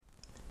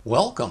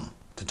Welcome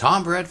to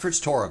Tom Bradford's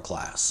Torah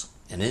class,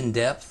 an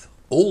in-depth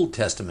Old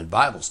Testament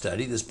Bible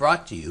study that's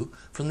brought to you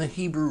from the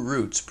Hebrew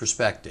roots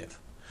perspective.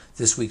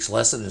 This week's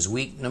lesson is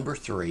week number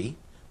 3,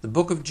 the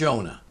book of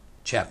Jonah,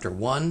 chapter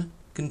 1,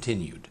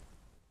 continued.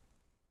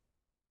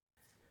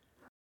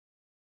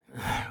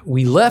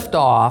 We left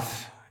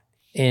off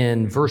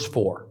in verse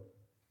 4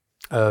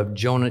 of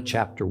Jonah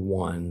chapter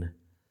 1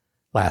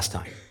 last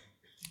time.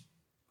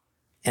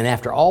 And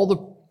after all the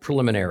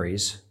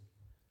preliminaries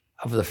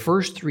of the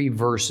first 3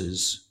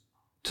 verses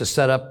to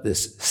set up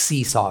this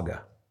sea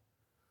saga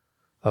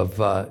of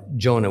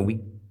Jonah, we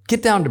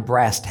get down to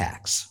brass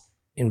tacks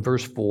in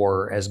verse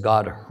 4 as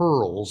God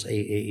hurls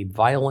a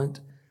violent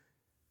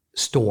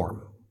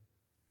storm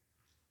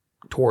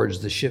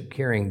towards the ship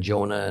carrying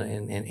Jonah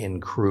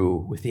and crew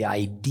with the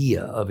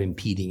idea of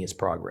impeding its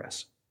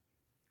progress.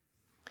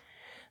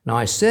 Now,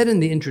 I said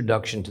in the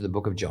introduction to the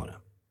book of Jonah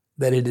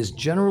that it is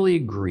generally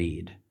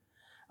agreed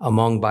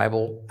among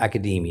Bible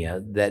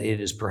academia that it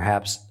is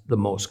perhaps the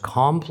most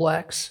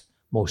complex,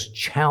 most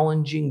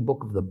challenging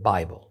book of the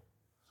Bible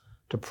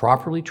to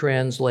properly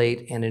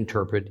translate and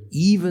interpret,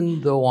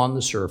 even though on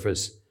the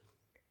surface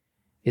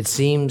it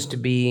seems to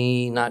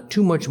be not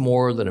too much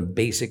more than a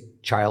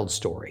basic child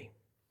story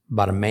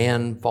about a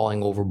man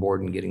falling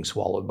overboard and getting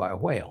swallowed by a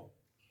whale.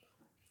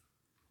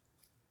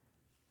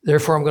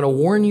 Therefore, I'm going to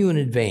warn you in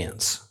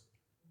advance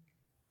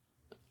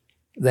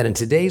that in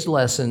today's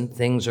lesson,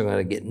 things are going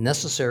to get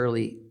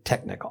necessarily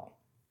technical.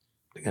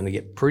 They're going to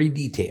get pretty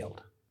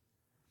detailed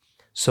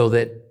so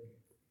that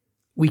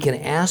we can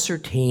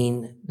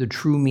ascertain the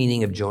true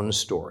meaning of Jonah's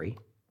story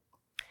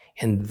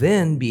and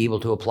then be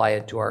able to apply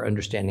it to our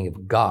understanding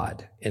of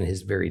God and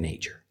his very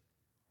nature.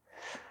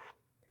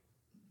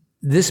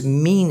 This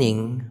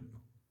meaning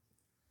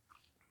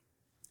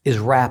is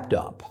wrapped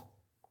up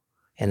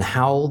in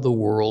how the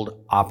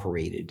world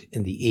operated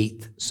in the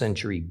 8th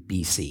century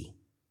BC.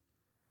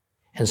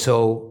 And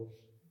so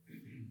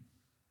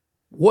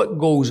what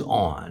goes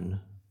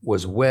on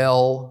was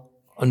well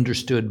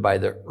understood by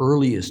the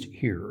earliest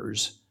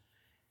hearers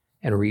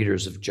and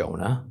readers of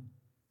Jonah,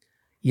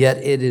 yet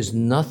it is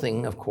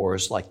nothing, of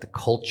course, like the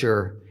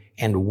culture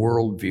and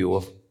worldview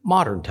of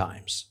modern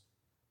times.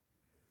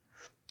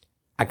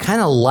 I kind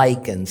of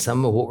liken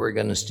some of what we're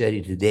going to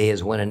study today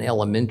as when in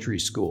elementary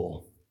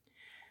school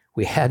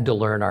we had to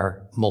learn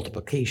our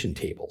multiplication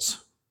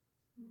tables.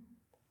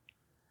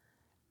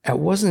 It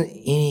wasn't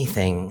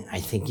anything I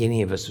think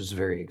any of us was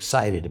very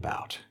excited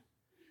about.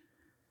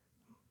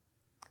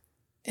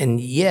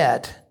 And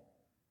yet,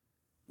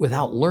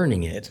 without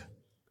learning it,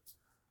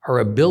 our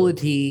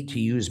ability to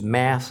use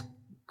math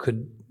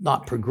could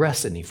not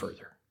progress any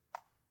further.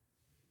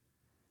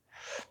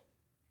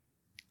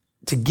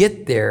 To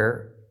get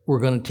there, we're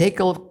going to take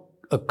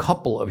a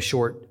couple of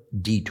short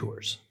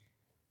detours,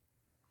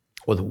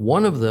 with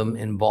one of them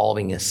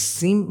involving a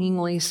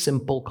seemingly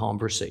simple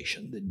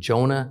conversation that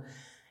Jonah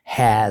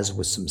has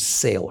with some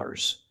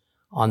sailors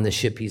on the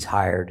ship he's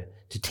hired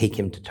to take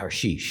him to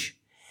Tarshish.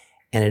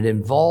 And it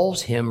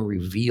involves him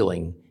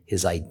revealing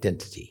his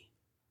identity.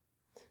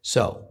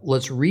 So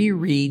let's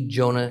reread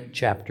Jonah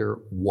chapter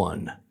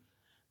 1,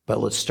 but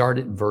let's start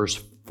at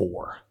verse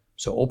 4.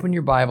 So open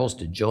your Bibles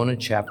to Jonah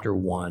chapter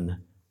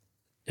 1,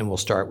 and we'll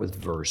start with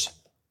verse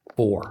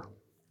 4.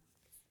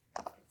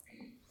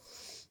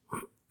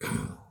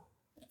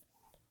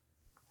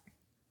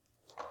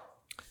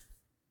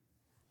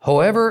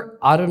 However,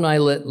 Adonai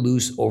let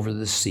loose over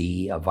the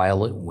sea a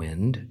violent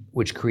wind,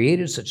 which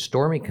created such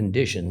stormy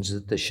conditions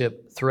that the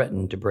ship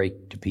threatened to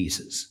break to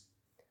pieces.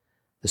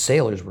 The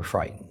sailors were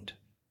frightened.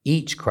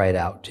 Each cried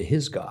out to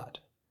his God.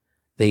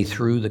 They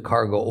threw the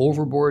cargo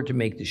overboard to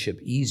make the ship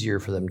easier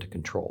for them to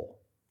control.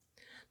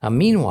 Now,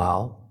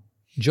 meanwhile,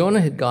 Jonah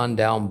had gone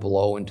down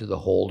below into the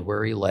hold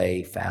where he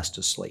lay fast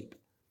asleep.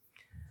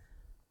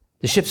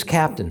 The ship's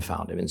captain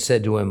found him and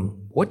said to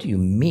him, "What do you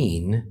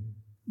mean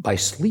by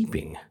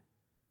sleeping?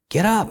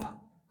 Get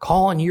up,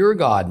 call on your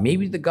God.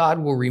 Maybe the God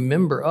will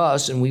remember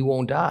us and we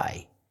won't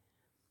die."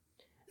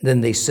 Then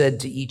they said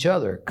to each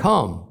other,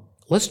 "Come,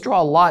 let's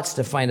draw lots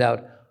to find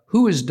out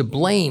who is to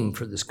blame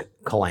for this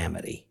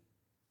calamity."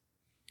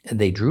 And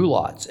they drew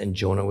lots, and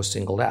Jonah was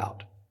singled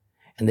out.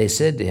 And they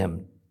said to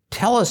him,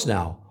 "Tell us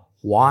now,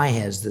 why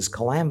has this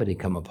calamity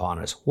come upon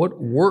us?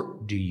 What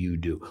work do you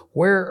do?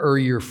 Where are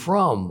you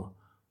from?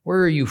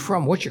 Where are you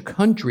from? What's your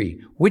country?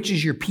 Which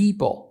is your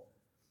people?"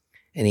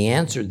 And he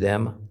answered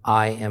them,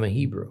 "I am a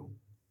Hebrew,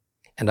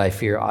 and I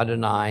fear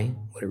Adonai,"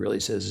 what it really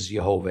says is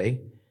Jehovah,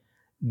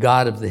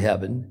 "God of the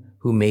heaven,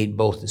 who made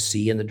both the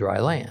sea and the dry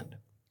land."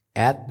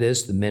 At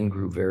this, the men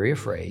grew very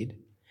afraid,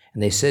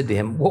 and they said to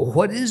him, "Well,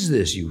 what is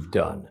this you've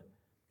done?"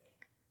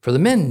 For the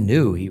men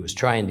knew he was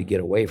trying to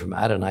get away from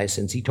Adonai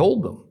since he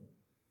told them.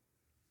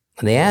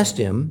 And they asked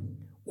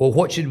him, "Well,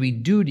 what should we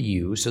do to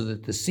you so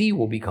that the sea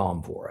will be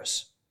calm for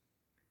us?"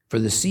 For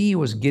the sea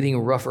was getting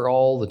rougher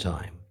all the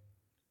time.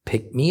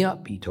 "Pick me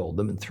up," he told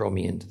them, "and throw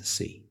me into the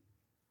sea.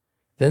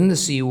 Then the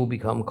sea will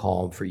become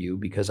calm for you,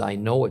 because I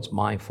know it's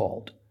my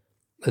fault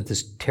that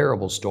this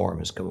terrible storm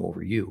has come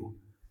over you."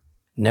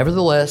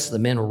 Nevertheless, the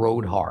men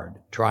rowed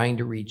hard, trying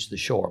to reach the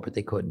shore, but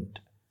they couldn't,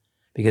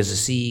 because the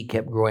sea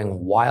kept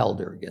growing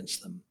wilder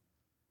against them.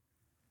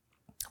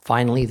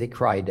 Finally, they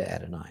cried to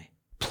Adonai,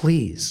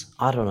 "Please,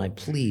 Adonai,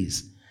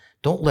 please,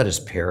 don't let us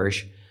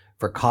perish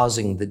for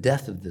causing the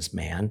death of this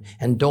man,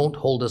 and don't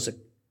hold us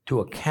to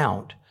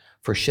account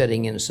for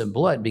shedding innocent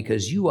blood,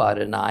 because you,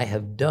 Adonai,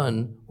 have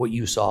done what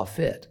you saw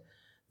fit."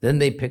 Then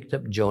they picked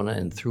up Jonah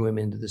and threw him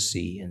into the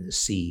sea, and the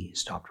sea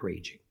stopped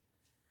raging.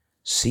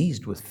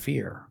 Seized with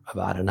fear of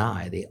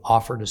Adonai, they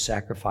offered a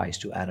sacrifice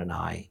to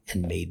Adonai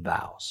and made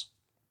vows.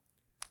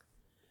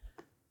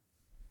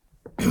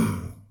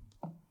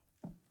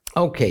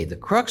 Okay, the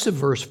crux of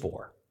verse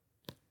 4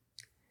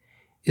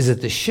 is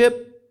that the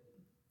ship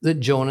that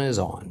Jonah is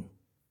on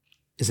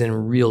is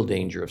in real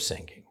danger of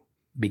sinking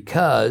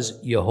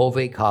because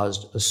Jehovah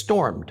caused a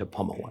storm to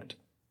pummel it.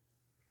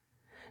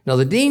 Now,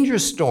 the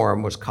dangerous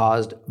storm was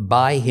caused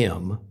by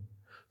him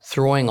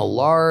throwing a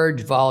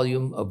large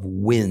volume of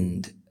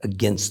wind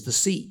against the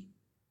sea.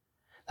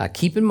 Now,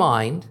 keep in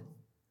mind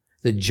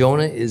that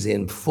Jonah is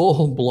in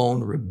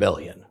full-blown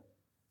rebellion,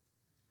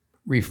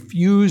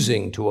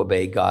 refusing to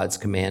obey God's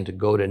command to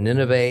go to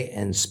Nineveh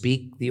and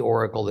speak the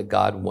oracle that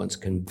God once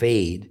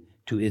conveyed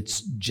to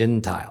its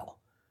Gentile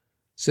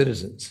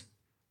citizens.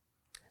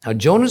 Now,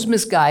 Jonah's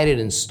misguided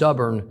and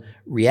stubborn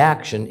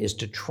reaction is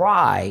to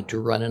try to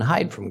run and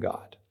hide from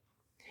God,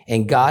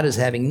 and God is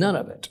having none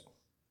of it.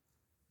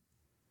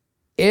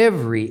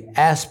 Every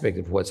aspect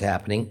of what's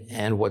happening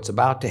and what's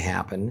about to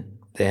happen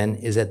then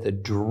is at the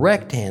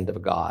direct hand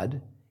of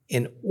God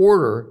in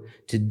order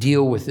to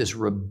deal with this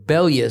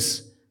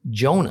rebellious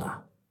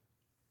Jonah.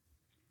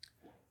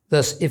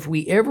 Thus, if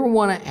we ever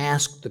want to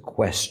ask the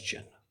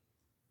question,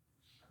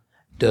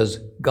 does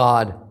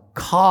God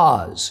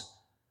cause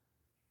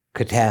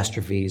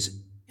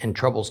catastrophes and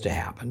troubles to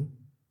happen?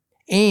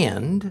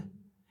 And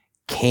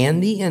can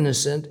the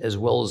innocent as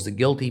well as the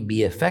guilty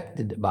be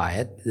affected by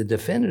it? The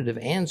definitive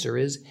answer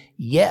is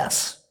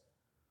yes,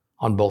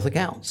 on both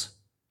accounts.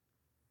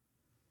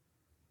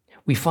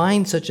 We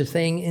find such a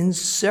thing in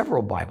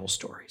several Bible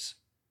stories.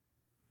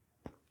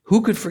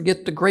 Who could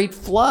forget the great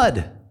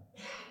flood,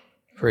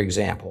 for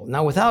example?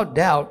 Now, without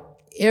doubt,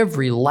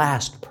 every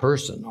last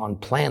person on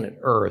planet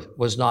Earth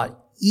was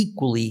not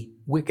equally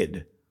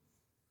wicked.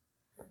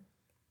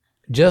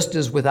 Just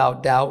as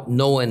without doubt,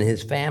 Noah and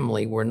his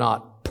family were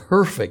not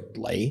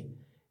perfectly,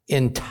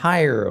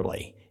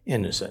 entirely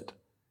innocent.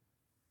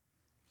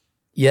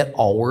 Yet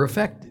all were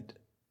affected.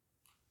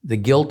 The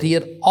guilty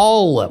at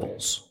all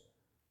levels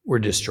were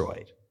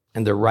destroyed,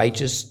 and the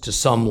righteous to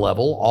some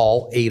level,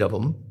 all 8 of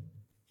them,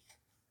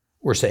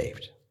 were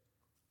saved.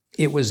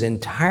 It was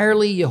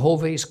entirely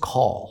Jehovah's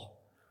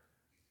call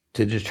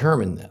to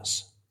determine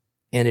this,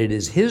 and it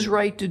is his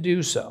right to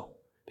do so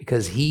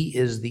because he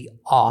is the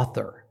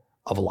author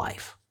of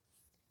life.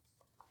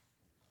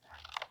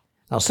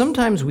 Now,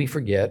 sometimes we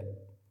forget,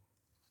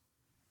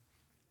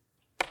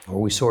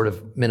 or we sort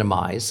of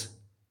minimize,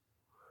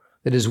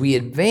 that as we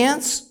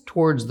advance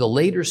towards the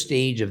later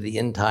stage of the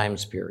end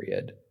times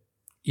period,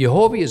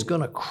 Jehovah is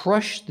going to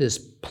crush this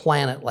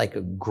planet like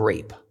a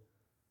grape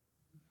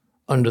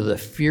under the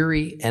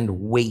fury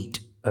and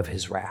weight of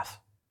his wrath.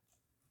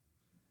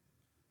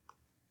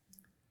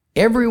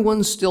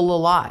 Everyone still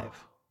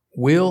alive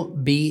will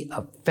be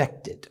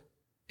affected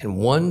in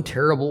one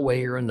terrible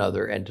way or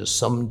another and to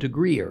some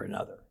degree or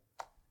another.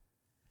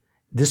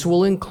 This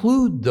will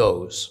include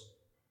those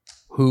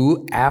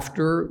who,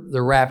 after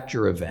the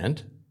rapture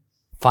event,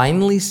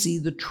 finally see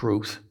the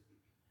truth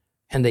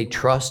and they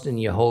trust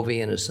in Jehovah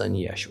and his son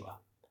Yeshua.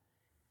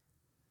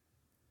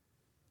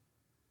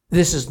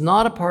 This is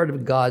not a part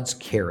of God's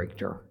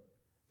character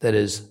that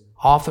is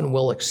often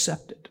well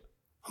accepted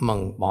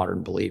among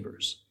modern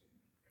believers.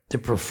 The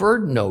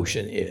preferred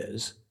notion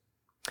is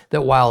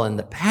that while in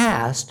the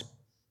past,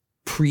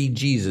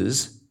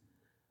 pre-Jesus,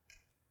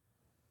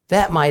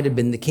 that might have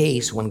been the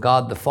case when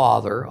God the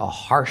Father, a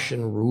harsh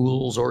and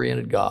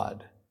rules-oriented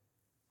God,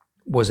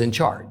 was in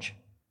charge.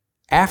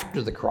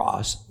 After the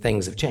cross,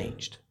 things have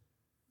changed.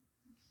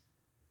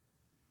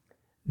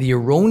 The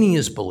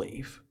erroneous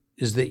belief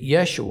is that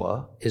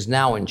Yeshua is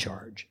now in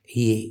charge.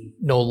 He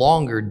no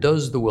longer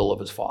does the will of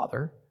his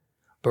Father,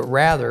 but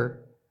rather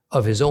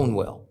of his own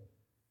will.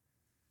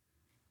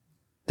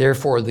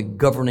 Therefore, the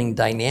governing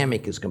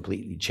dynamic is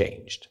completely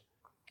changed.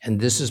 And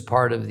this is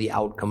part of the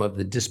outcome of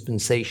the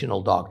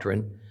dispensational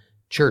doctrine,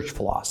 church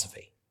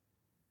philosophy.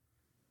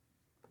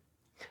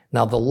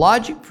 Now, the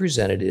logic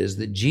presented is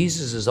that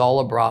Jesus is all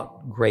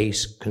about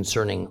grace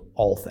concerning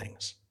all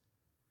things.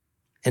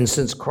 And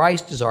since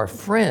Christ is our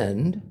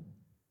friend,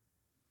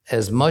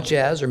 as much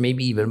as, or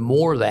maybe even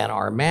more than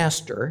our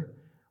master,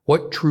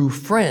 what true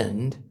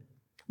friend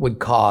would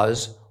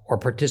cause or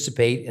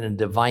participate in a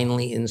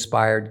divinely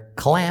inspired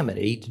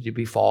calamity to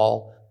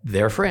befall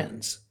their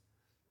friends?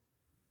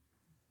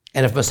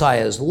 And if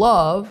Messiah is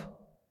love,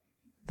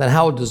 then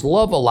how does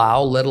love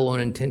allow, let alone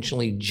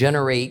intentionally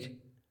generate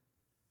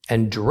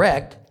and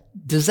direct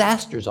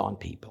disasters on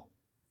people?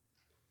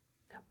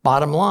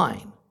 Bottom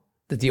line,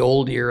 that the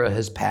old era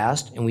has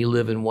passed and we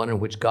live in one in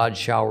which God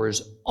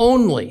showers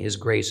only his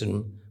grace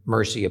and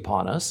mercy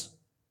upon us,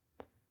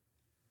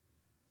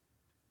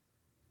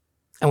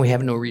 and we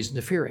have no reason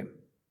to fear him.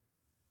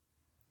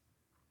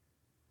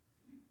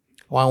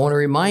 Well, I want to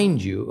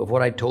remind you of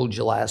what I told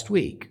you last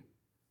week,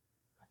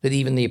 that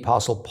even the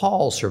Apostle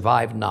Paul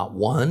survived not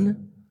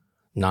one,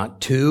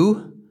 not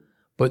two,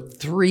 but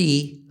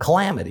 3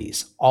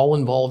 calamities, all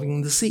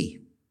involving the sea,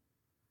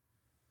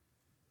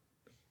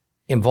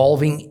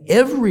 involving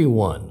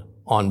everyone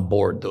on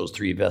board those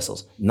 3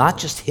 vessels, not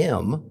just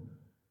him.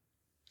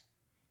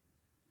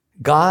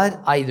 God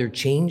either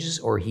changes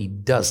or he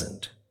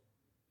doesn't.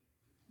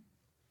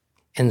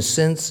 And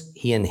since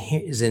he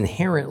is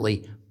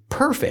inherently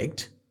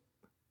perfect,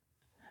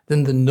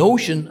 then the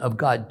notion of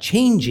God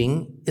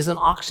changing is an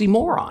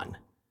oxymoron.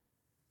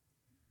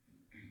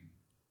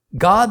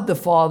 God the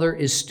Father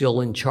is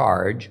still in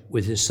charge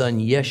with his son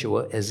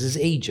Yeshua as his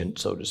agent,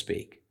 so to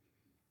speak.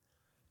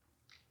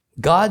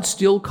 God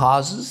still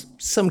causes,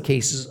 some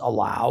cases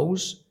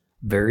allows,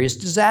 various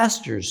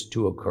disasters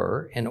to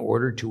occur in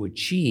order to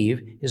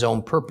achieve his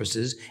own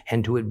purposes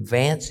and to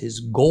advance his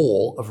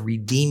goal of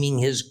redeeming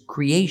his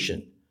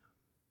creation.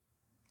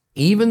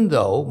 Even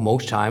though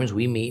most times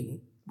we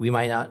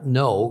might not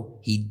know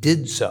he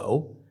did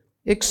so,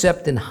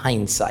 except in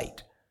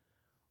hindsight,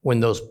 when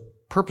those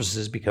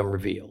purposes become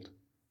revealed.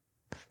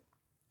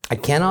 I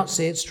cannot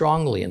say it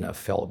strongly enough,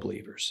 fellow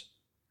believers.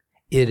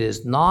 It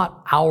is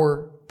not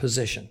our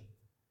position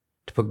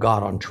to put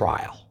God on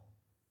trial,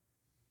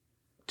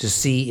 to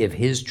see if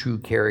his true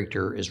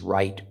character is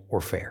right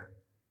or fair,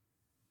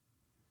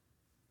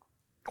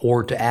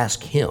 or to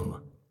ask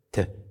him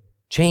to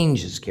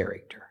change his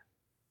character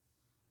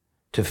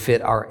to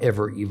fit our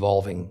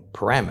ever-evolving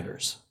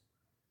parameters.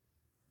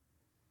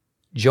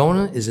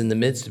 Jonah is in the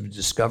midst of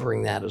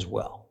discovering that as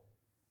well,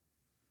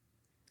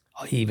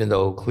 even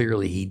though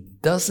clearly he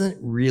doesn't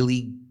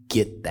really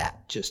get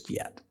that just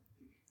yet.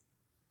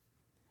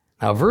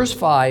 Now, verse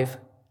 5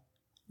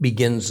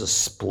 begins a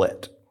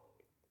split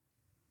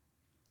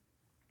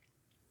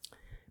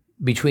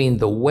between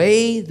the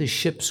way the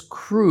ship's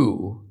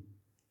crew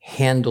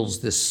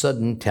handles this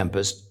sudden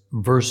tempest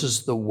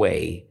versus the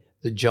way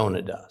that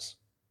Jonah does.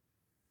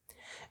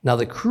 Now,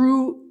 the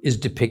crew is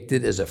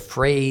depicted as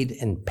afraid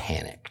and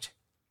panicked,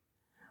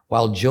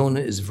 while Jonah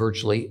is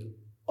virtually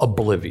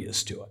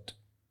oblivious to it.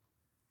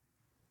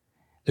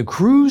 The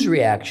crew's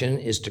reaction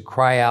is to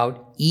cry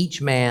out,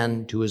 each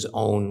man to his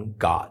own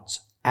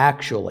gods.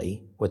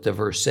 Actually, what the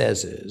verse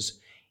says is,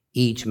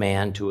 each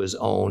man to his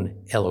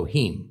own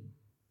Elohim.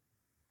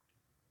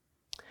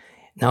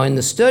 Now, in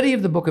the study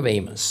of the book of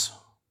Amos,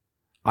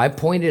 I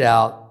pointed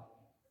out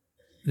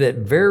that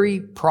very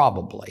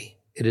probably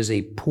it is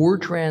a poor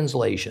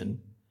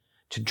translation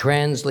to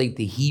translate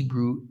the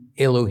Hebrew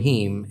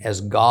Elohim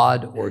as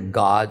God or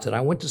gods, and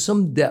I went to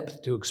some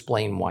depth to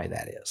explain why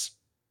that is.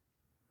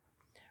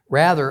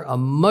 Rather, a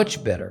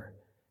much better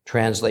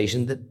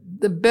translation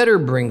that better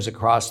brings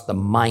across the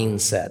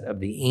mindset of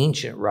the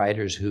ancient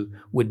writers who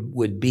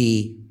would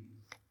be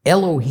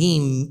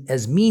Elohim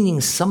as meaning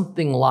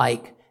something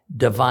like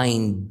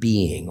divine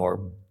being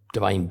or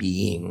divine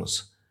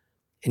beings.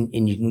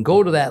 And you can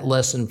go to that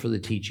lesson for the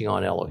teaching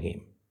on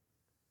Elohim.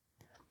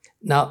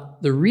 Now,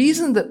 the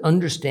reason that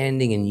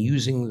understanding and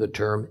using the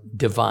term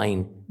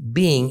divine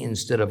being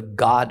instead of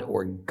God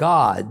or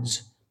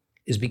gods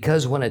is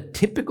because when a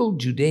typical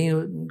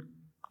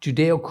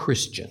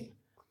Judeo-Christian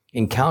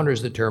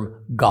encounters the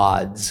term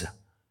gods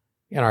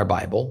in our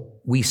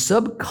Bible, we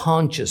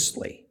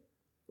subconsciously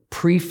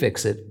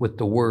prefix it with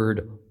the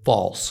word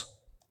false.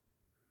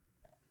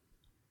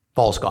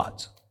 False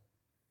gods.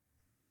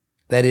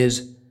 That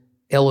is,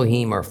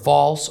 Elohim are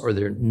false or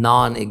they're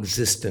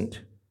non-existent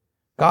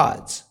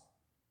gods.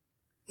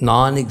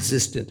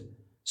 Non-existent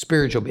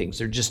spiritual beings.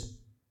 They're just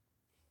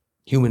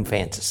human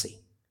fantasy.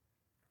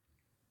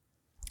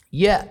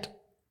 Yet,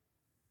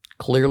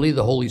 clearly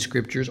the Holy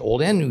Scriptures,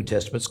 Old and New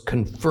Testaments,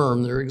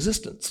 confirm their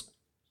existence.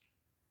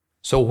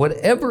 So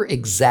whatever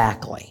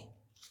exactly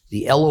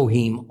the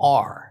Elohim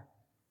are,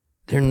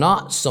 they're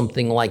not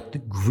something like the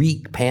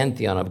Greek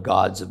pantheon of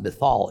gods of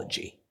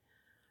mythology,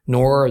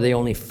 nor are they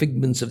only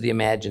figments of the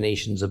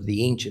imaginations of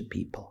the ancient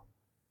people.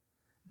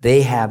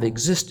 They have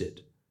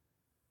existed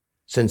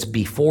since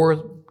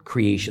before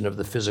creation of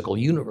the physical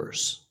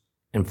universe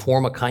and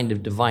form a kind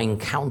of divine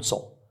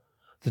council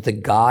that the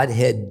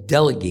Godhead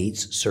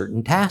delegates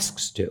certain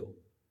tasks to.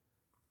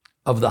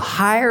 Of the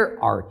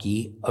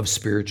hierarchy of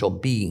spiritual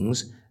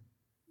beings,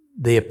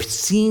 they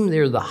seem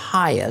they're the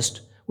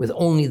highest, with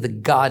only the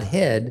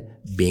Godhead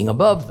being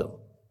above them.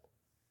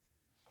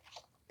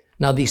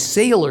 Now, these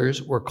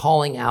sailors were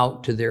calling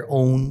out to their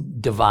own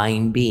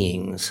divine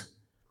beings,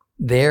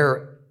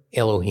 their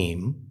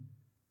Elohim,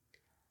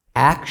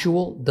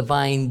 actual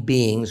divine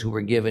beings who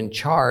were given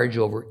charge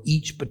over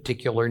each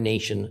particular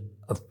nation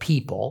of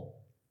people,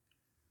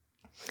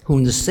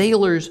 whom the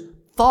sailors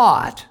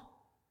thought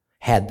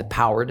had the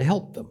power to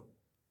help them.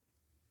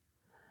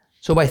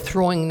 So by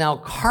throwing now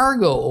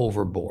cargo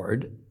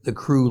overboard, the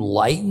crew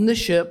lightened the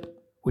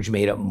ship which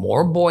made it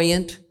more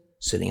buoyant,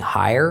 sitting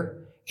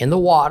higher in the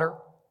water,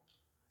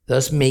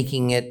 thus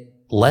making it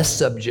less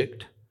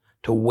subject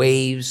to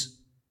waves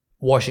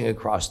washing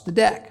across the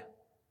deck.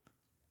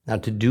 Now,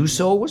 to do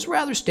so was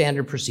rather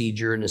standard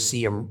procedure in a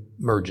sea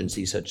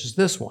emergency such as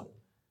this one.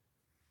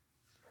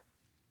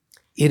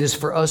 It is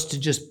for us to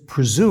just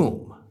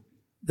presume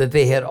that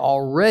they had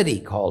already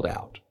called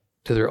out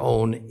to their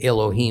own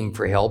Elohim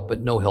for help, but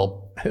no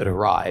help had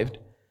arrived.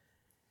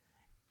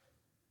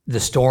 The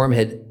storm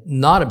had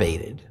not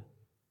abated.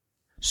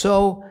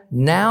 So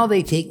now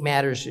they take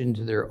matters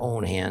into their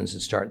own hands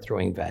and start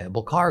throwing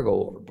valuable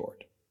cargo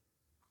overboard.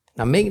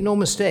 Now, make no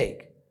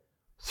mistake,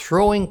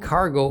 throwing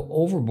cargo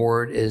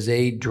overboard is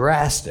a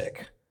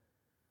drastic,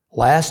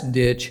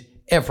 last-ditch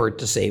effort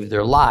to save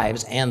their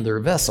lives and their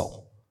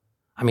vessel.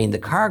 I mean, the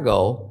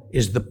cargo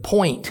is the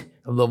point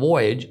of the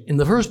voyage in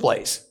the first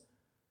place.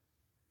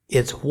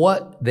 It's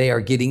what they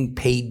are getting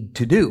paid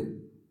to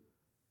do.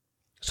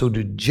 So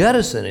to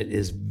jettison it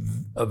is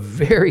a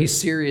very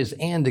serious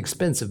and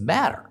expensive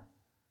matter.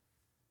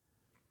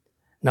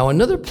 Now,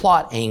 another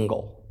plot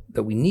angle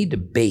that we need to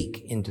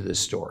bake into this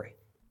story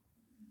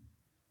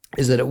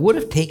is that it would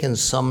have taken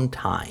some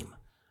time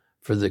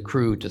for the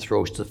crew to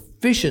throw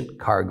sufficient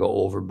cargo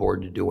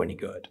overboard to do any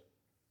good.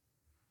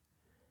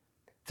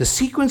 The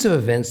sequence of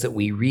events that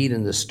we read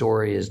in the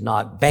story is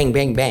not bang,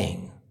 bang,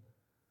 bang,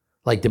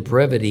 like the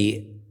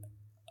brevity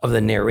of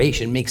the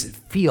narration makes it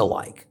feel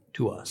like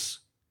to us.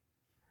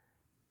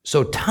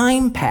 So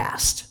time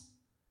passed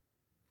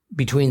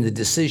between the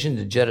decision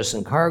to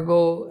jettison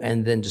cargo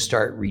and then to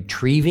start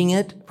retrieving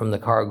it from the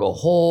cargo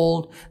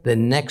hold,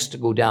 then next to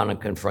go down and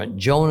confront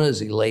Jonah as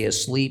he lay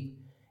asleep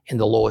in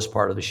the lowest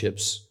part of the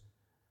ship's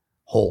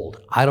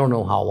hold. I don't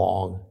know how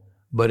long,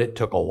 but it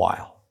took a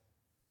while.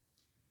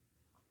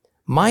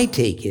 My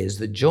take is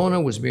that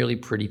Jonah was merely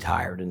pretty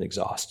tired and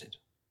exhausted.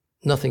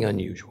 Nothing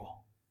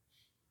unusual.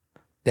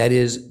 That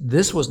is,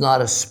 this was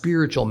not a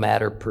spiritual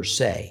matter per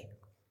se,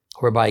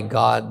 whereby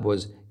God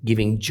was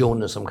giving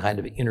Jonah some kind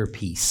of inner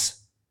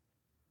peace.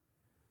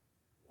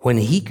 When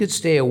he could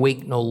stay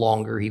awake no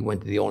longer, he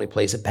went to the only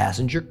place a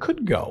passenger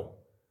could go.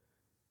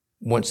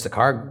 Once the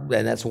cargo,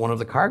 and that's one of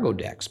the cargo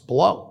decks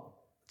below.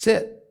 That's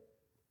it.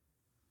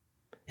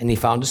 And he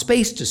found a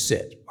space to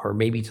sit, or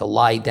maybe to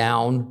lie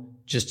down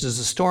just as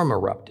the storm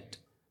erupted.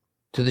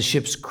 To the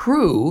ship's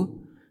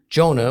crew,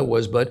 Jonah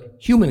was but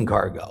human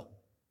cargo.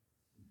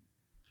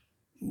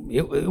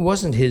 It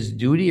wasn't his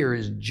duty or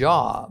his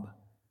job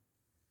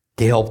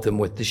to help them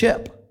with the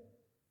ship.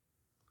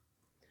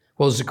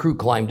 Well, as the crew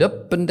climbed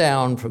up and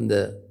down from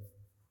the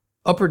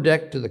upper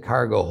deck to the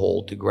cargo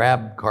hold to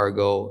grab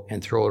cargo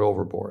and throw it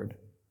overboard,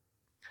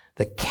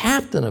 the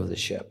captain of the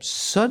ship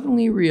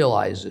suddenly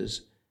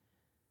realizes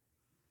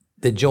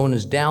that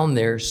Jonah's down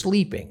there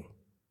sleeping.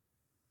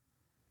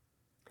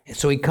 And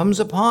so he comes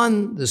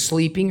upon the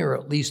sleeping, or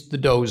at least the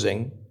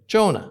dozing,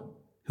 Jonah,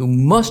 who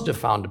must have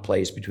found a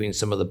place between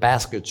some of the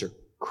baskets or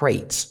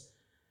crates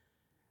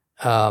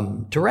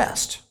to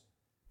rest.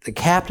 The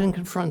captain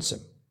confronts him.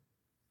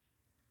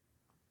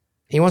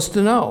 He wants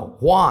to know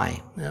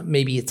why,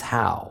 maybe it's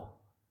how,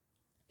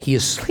 he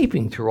is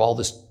sleeping through all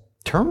this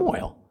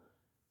turmoil.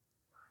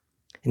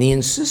 And he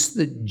insists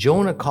that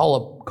Jonah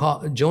call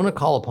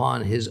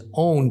upon his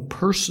own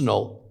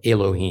personal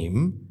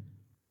Elohim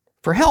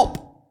for help,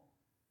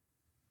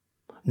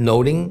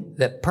 noting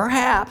that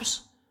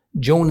perhaps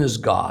Jonah's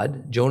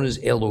God, Jonah's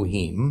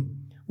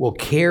Elohim, will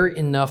care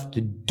enough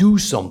to do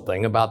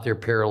something about their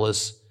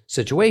perilous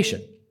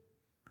situation.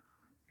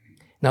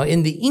 Now,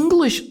 in the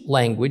English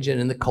language and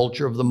in the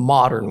culture of the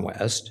modern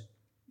West,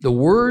 the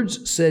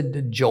words said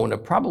to Jonah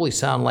probably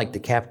sound like the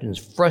captain's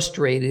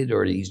frustrated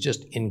or he's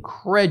just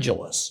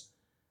incredulous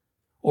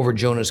over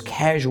Jonah's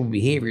casual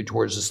behavior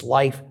towards this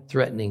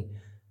life-threatening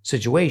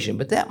situation,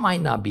 but that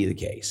might not be the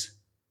case.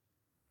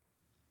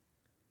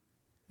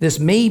 This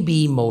may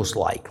be most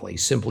likely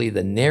simply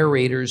the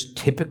narrator's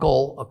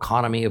typical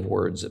economy of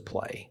words at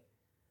play.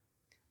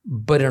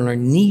 But in our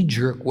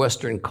knee-jerk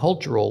Western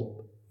cultural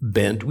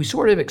bent, we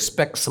sort of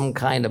expect some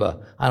kind of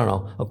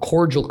a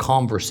cordial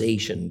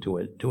conversation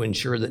to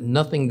ensure that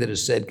nothing that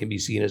is said can be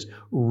seen as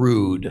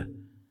rude,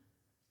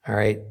 all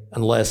right,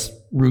 unless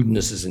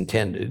rudeness is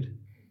intended.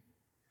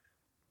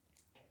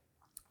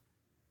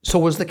 So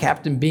was the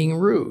captain being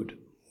rude?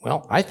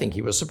 Well, I think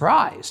he was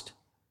surprised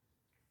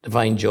to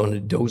find Jonah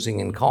dozing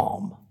and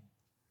calm.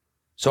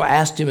 So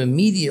asked him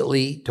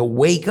immediately to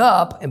wake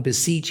up and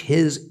beseech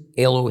his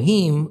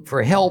Elohim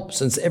for help,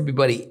 since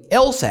everybody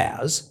else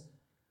has,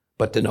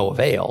 but to no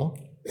avail,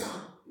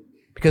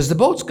 because the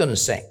boat's going to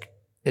sink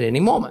at any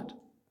moment.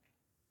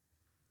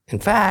 In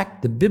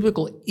fact, the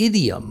biblical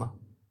idiom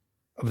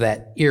of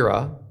that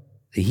era,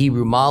 the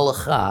Hebrew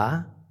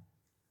malacha,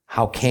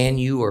 how can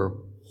you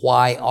or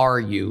why are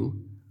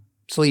you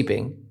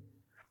sleeping,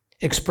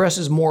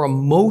 expresses more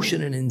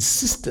emotion and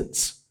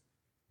insistence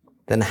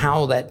than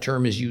how that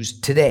term is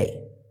used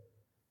today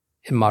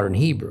in modern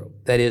Hebrew.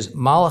 That is,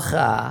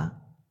 malacha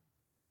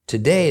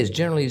today is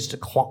generally just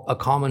a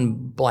common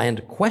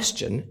bland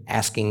question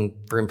asking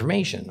for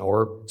information,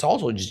 or it's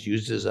also just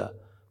used as a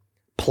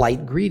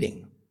polite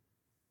greeting.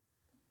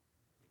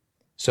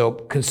 So,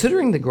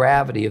 considering the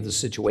gravity of the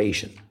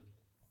situation,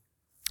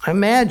 I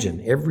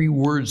imagine every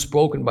word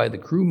spoken by the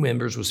crew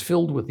members was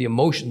filled with the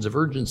emotions of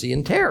urgency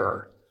and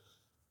terror.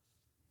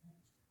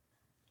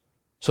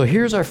 So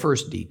here's our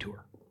first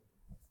detour.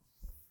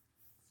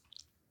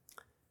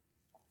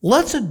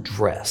 Let's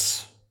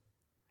address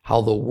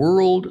how the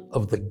world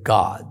of the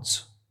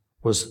gods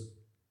was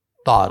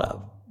thought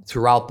of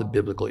throughout the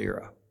biblical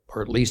era,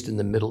 or at least in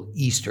the Middle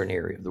Eastern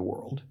area of the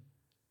world,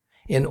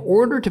 in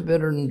order to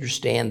better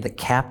understand the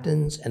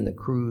captains and the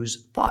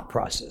crew's thought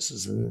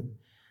processes and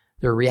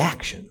their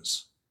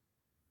reactions.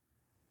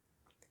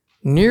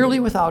 Nearly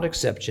without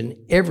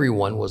exception,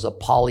 everyone was a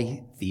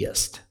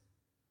polytheist.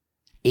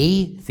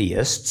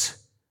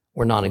 Atheists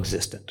were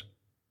non-existent,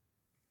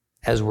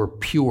 as were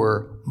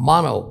pure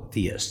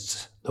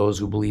monotheists, those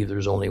who believe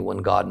there's only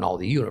one God in all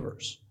the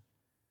universe.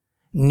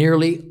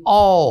 Nearly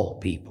all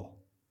people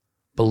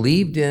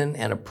believed in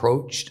and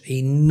approached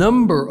a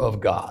number of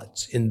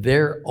gods in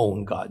their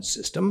own God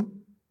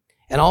system,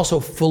 and also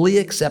fully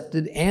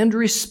accepted and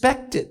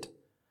respected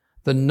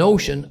the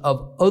notion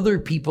of other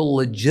people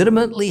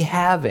legitimately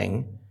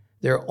having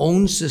their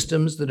own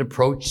systems that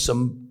approach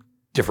some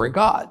different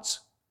gods.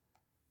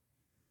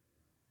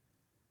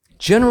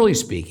 Generally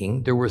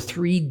speaking, there were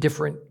three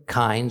different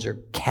kinds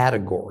or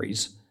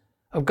categories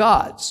of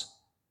gods.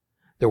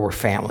 There were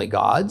family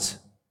gods,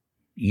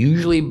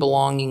 usually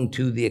belonging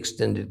to the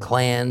extended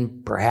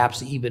clan,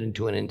 perhaps even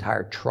to an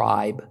entire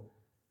tribe.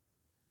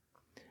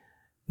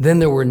 Then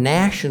there were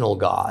national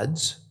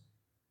gods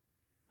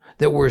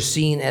that were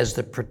seen as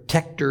the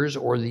protectors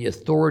or the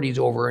authorities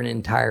over an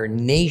entire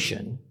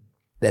nation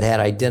that had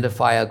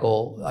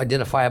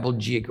identifiable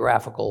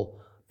geographical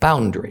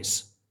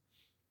boundaries.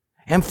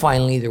 And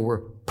finally, there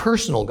were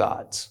personal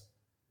gods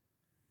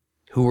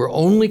who were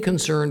only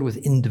concerned with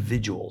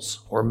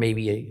individuals or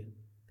maybe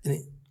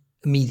an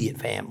immediate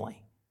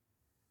family.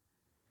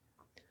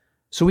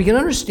 So we can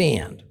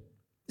understand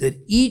that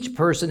each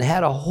person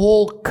had a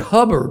whole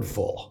cupboard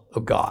full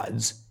of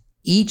gods,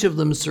 each of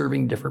them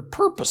serving different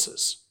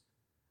purposes,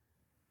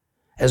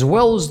 as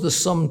well as the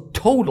sum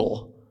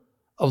total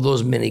of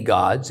those many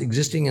gods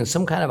existing in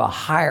some kind of a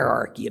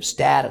hierarchy of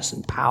status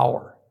and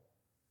power.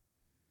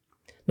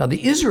 Now,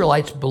 the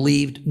Israelites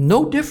believed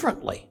no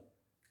differently.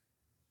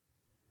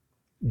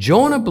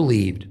 Jonah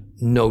believed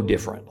no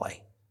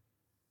differently.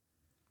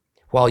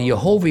 While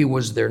Jehovah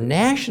was their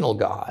national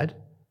God,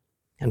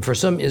 and for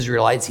some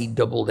Israelites he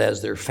doubled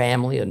as their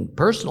family and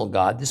personal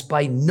God, this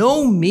by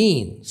no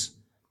means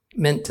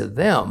meant to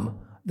them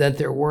that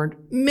there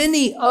weren't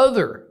many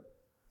other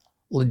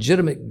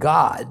legitimate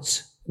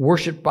gods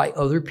worshipped by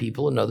other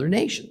people in other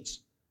nations.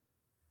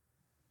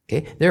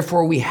 Okay?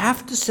 Therefore, we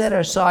have to set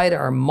aside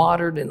our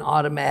modern and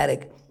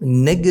automatic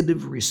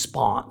negative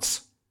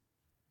response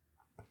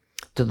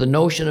to the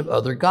notion of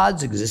other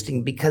gods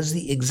existing, because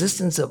the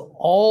existence of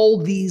all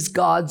these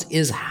gods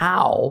is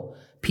how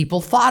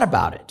people thought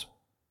about it.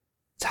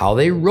 It's how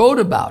they wrote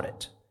about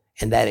it,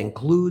 and that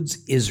includes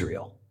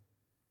Israel.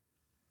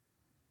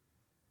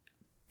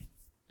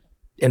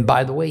 And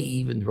by the way,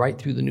 even right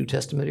through the New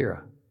Testament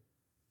era.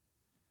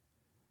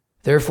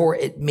 Therefore,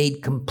 it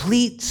made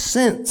complete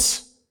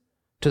sense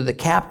to the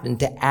captain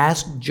to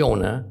ask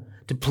Jonah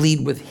to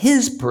plead with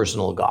his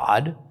personal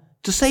God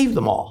to save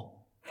them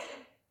all.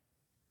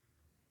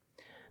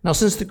 Now,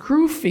 since the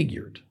crew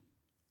figured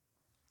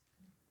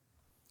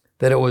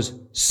that it was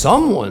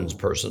someone's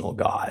personal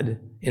God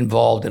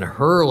involved in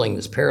hurling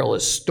this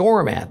perilous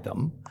storm at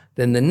them,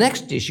 then the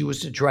next issue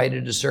was to try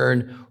to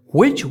discern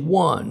which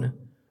one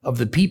of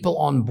the people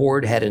on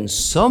board had in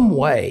some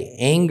way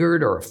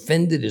angered or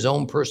offended his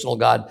own personal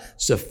God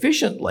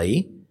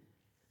sufficiently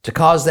to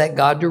cause that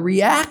God to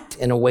react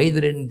in a way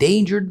that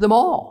endangered them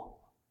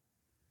all.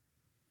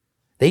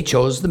 They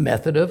chose the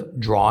method of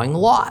drawing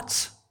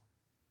lots.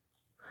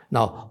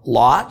 Now,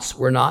 lots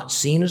were not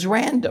seen as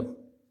random.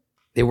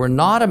 They were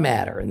not a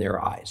matter in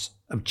their eyes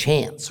of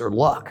chance or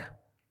luck.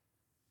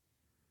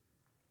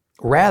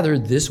 Rather,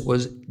 this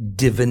was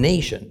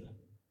divination.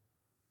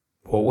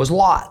 What was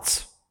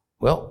lots?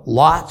 Well,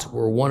 lots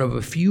were one of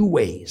a few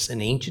ways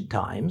in ancient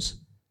times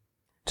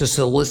to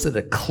solicit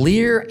a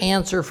clear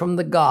answer from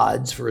the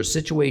gods for a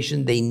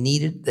situation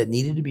that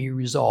needed to be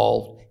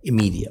resolved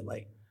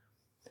immediately.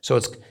 So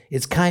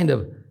it's kind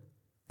of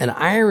an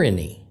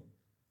irony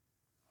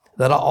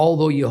that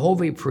although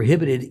Jehovah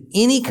prohibited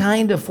any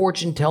kind of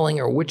fortune telling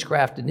or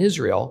witchcraft in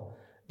Israel,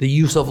 the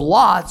use of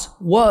lots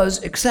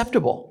was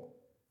acceptable.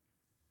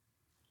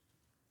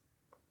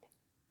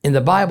 In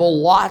the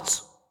Bible,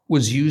 lots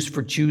was used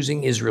for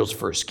choosing Israel's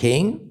first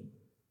king,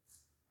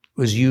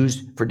 was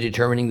used for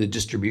determining the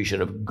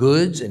distribution of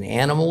goods and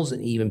animals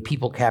and even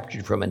people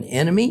captured from an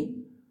enemy.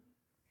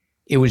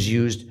 It was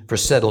used for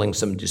settling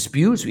some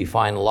disputes. We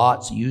find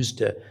lots used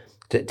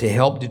to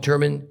help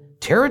determine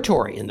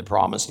territory in the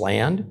promised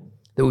land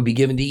that would be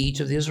given to each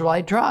of the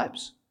Israelite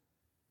tribes.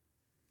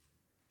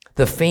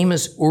 The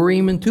famous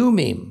Urim and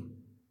Thummim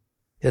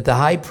that the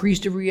high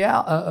priest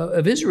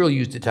of Israel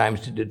used at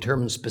times to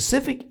determine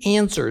specific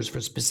answers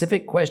for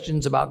specific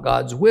questions about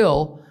God's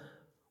will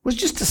was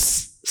just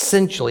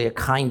essentially a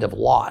kind of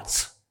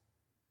lots.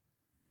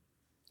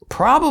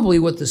 Probably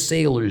what the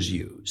sailors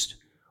used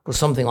was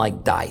something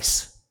like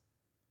dice.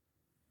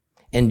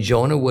 And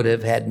Jonah would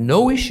have had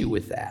no issue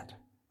with that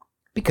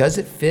because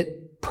it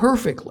fit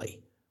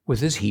perfectly with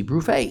his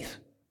Hebrew faith.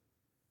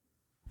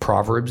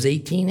 Proverbs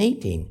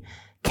 18:18,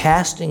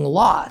 casting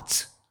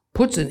lots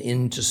puts an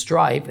end to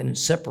strife and it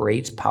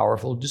separates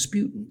powerful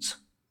disputants.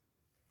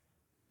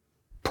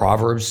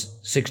 Proverbs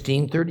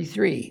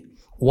 16:33,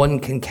 one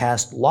can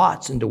cast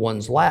lots into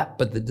one's lap,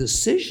 but the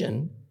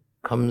decision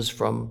comes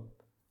from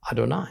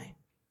Adonai.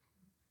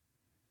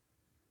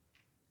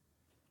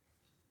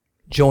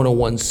 Jonah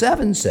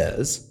 1:7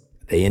 says,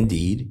 they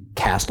indeed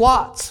cast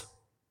lots.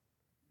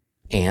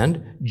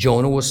 And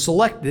Jonah was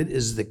selected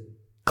as the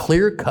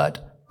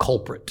clear-cut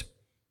culprit.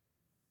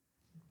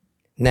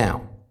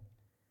 Now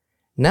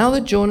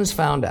that Jonah's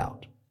found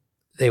out,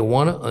 they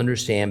want to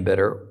understand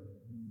better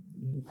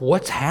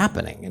what's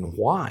happening and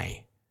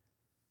why.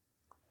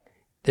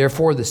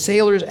 Therefore, the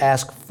sailors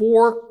ask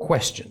 4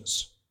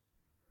 questions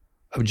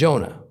of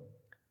Jonah.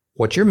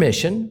 What's your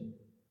mission?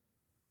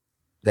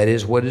 That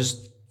is, what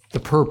is the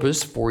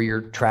purpose for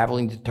your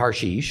traveling to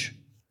Tarshish?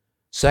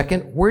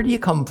 Second, where do you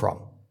come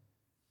from?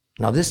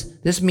 Now,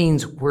 this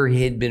means where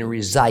he had been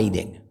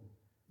residing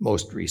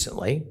most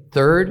recently.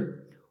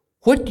 Third,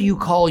 what do you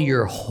call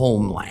your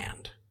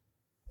homeland?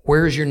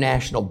 Where's your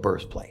national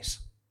birthplace?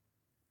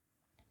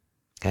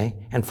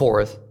 Okay. And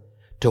fourth,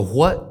 to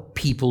what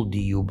people do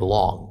you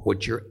belong?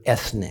 What's your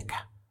ethnic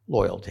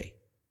loyalty?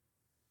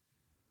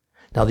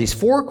 Now, these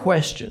 4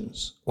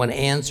 questions, when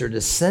answered,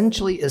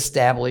 essentially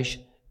establish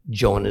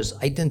Jonah's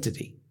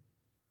identity.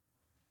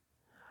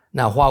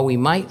 Now, while we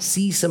might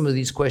see some of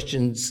these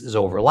questions as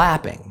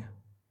overlapping,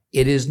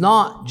 it is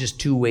not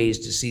just 2 ways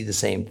to see the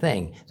same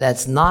thing.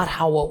 That's not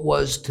how it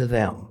was to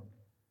them.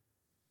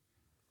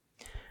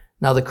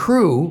 Now, the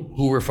crew,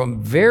 who were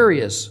from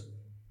various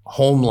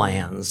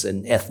homelands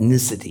and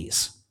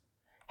ethnicities,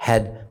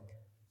 had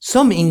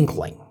some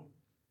inkling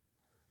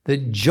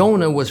that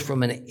Jonah was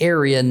from an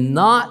area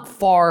not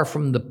far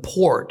from the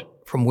port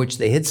from which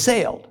they had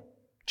sailed,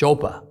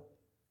 Joppa.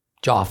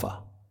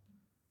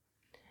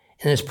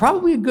 And it's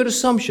probably a good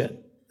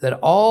assumption that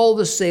all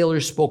the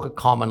sailors spoke a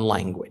common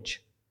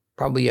language,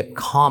 probably a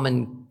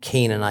common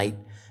Canaanite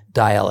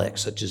dialect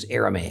such as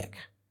Aramaic,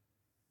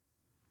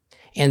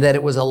 and that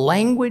it was a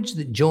language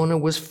that Jonah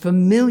was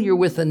familiar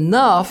with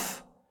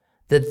enough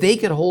that they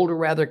could hold a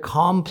rather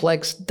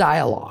complex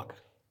dialogue.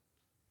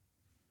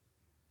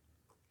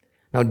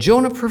 Now,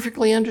 Jonah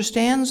perfectly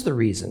understands the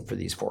reason for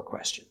these 4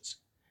 questions,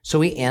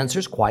 so he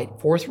answers quite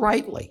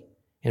forthrightly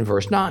in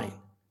verse 9.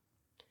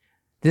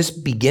 This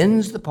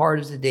begins the part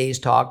of today's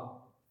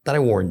talk that I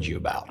warned you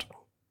about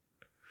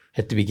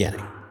at the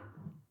beginning,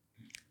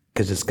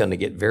 because it's going to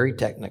get very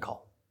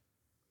technical.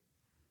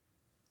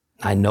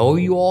 I know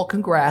you all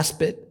can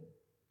grasp it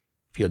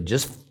if you'll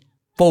just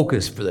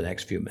focus for the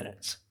next few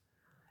minutes.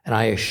 And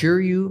I assure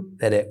you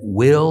that it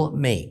will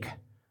make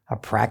a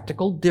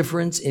practical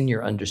difference in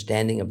your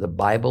understanding of the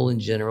Bible in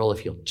general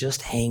if you'll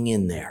just hang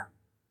in there.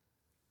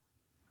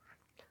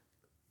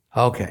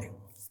 Okay.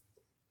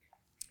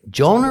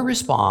 Jonah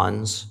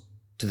responds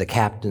to the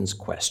captain's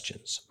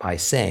questions by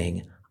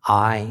saying,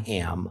 I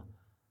am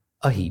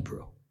a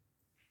Hebrew.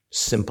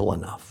 Simple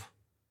enough.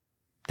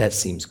 That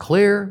seems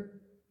clear,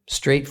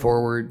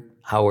 straightforward.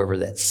 However,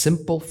 that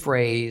simple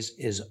phrase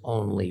is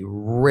only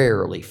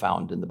rarely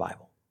found in the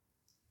Bible.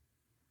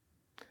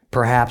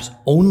 Perhaps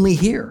only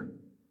here.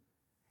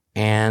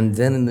 And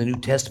then in the New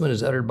Testament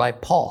is uttered by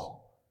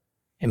Paul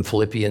in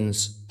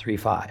Philippians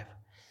 3:5.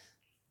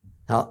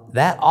 Now,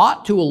 that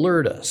ought to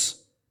alert us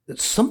that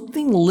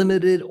something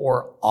limited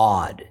or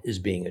odd is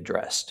being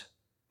addressed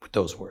with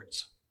those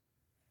words.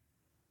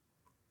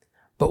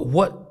 But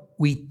what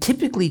we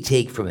typically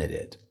take from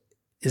it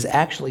is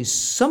actually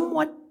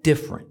somewhat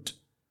different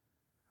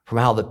from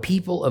how the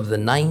people of the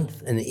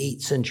 9th and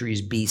 8th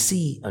centuries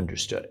BC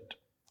understood it.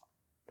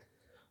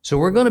 So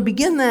we're going to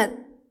begin that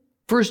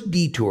first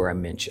detour I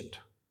mentioned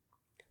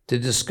to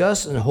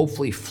discuss and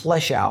hopefully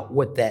flesh out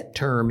what that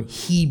term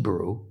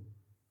Hebrew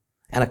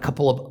and a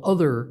couple of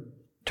other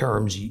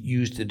terms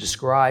used to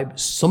describe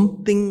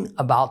something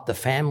about the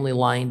family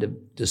line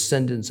of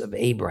descendants of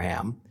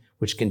Abraham,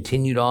 which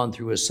continued on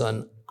through his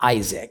son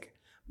Isaac,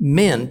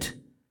 meant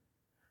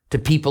to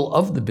people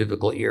of the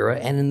biblical era,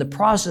 and in the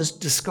process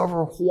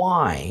discover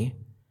why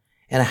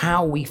and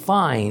how we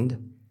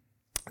find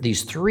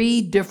these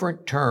 3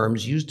 different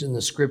terms used in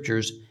the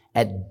scriptures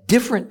at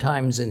different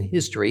times in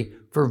history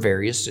for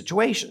various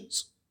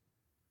situations.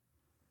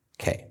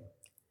 Okay.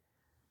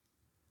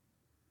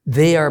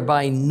 They are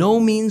by no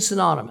means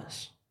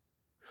synonymous,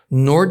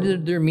 nor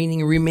did their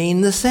meaning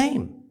remain the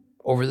same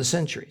over the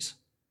centuries,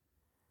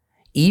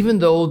 even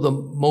though the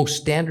most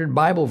standard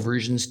Bible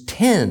versions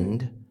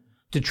tend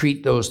to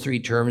treat those 3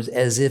 terms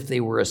as if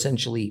they were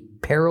essentially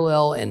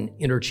parallel and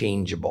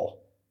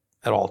interchangeable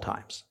at all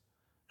times.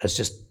 That's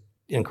just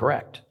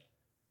incorrect.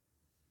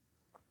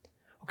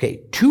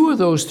 Okay, two of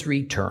those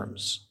three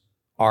terms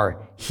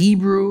are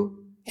Hebrew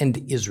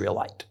and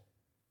Israelite.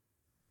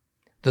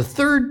 The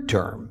third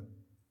term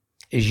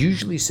is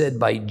usually said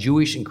by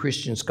Jewish and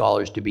Christian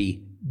scholars to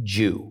be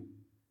Jew.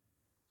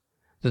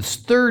 The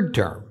third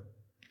term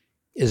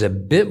is a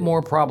bit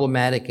more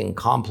problematic and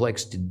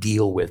complex to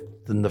deal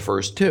with than the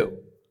first two.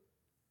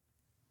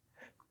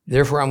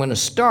 Therefore, I'm going to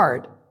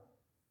start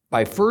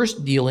by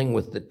first dealing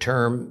with the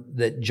term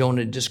that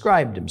Jonah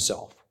described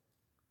himself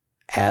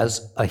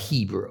as a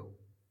Hebrew,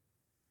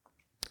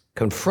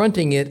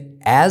 confronting it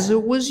as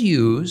it was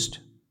used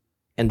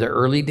in the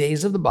early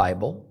days of the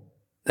Bible,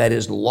 that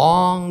is,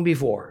 long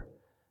before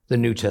the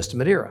New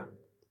Testament era.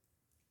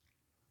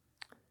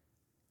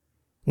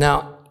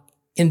 Now,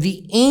 in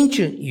the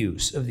ancient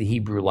use of the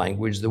Hebrew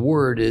language, the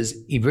word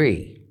is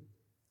Ivri.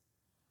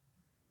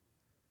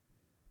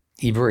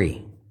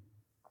 Ivri.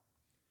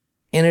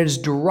 And it is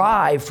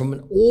derived from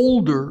an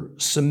older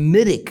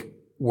Semitic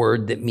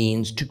word that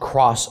means to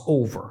cross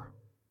over.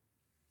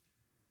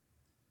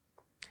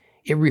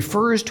 It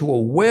refers to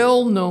a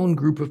well-known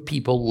group of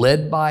people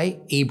led by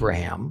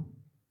Abraham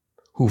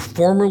who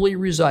formerly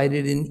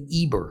resided in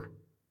Eber.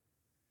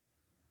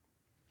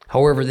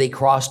 However, they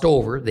crossed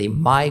over, they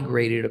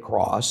migrated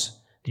across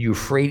the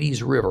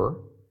Euphrates River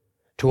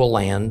to a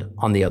land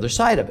on the other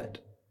side of it.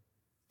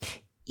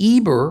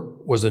 Eber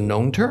was a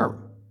known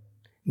term,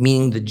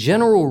 meaning the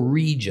general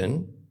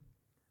region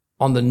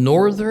on the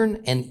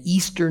northern and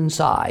eastern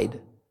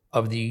side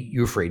of the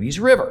Euphrates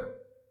River.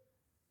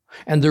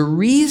 And the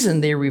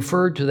reason they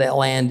referred to that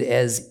land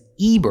as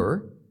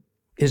Eber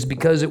is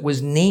because it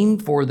was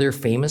named for their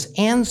famous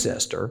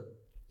ancestor,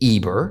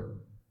 Eber,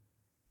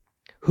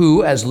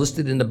 who, as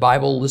listed in the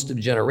Bible list of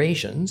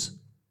generations,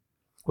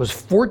 was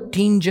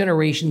 14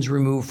 generations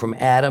removed from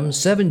Adam,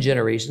 7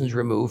 generations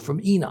removed from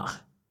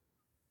Enoch.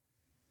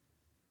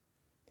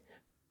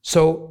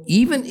 So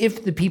even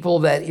if the people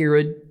of that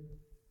era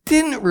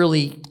didn't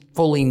really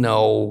fully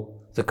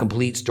know the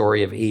complete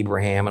story of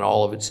Abraham and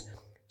all of its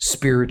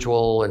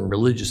spiritual and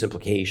religious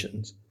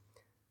implications,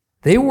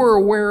 they were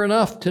aware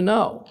enough to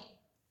know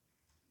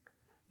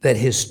that,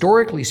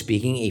 historically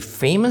speaking, a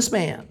famous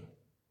man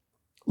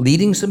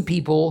leading some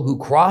people who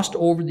crossed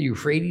over the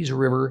Euphrates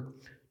River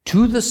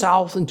to the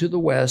south and to the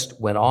west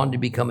went on to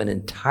become an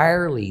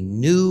entirely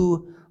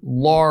new,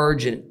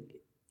 large, and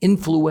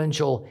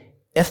influential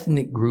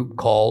ethnic group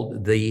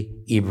called the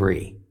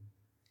Ivri,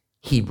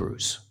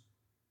 Hebrews.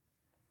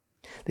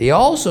 They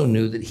also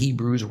knew that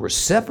Hebrews were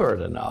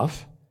separate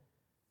enough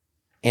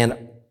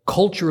and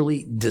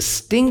culturally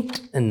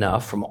distinct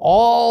enough from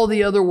all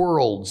the other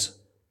world's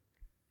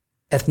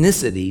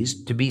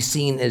ethnicities to be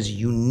seen as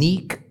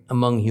unique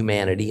among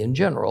humanity in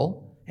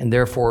general, and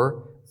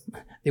therefore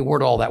they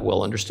weren't all that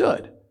well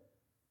understood.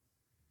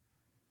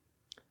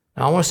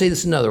 Now, I want to say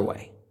this another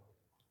way.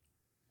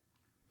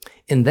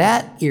 In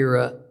that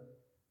era,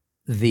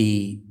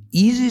 the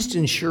easiest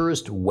and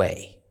surest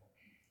way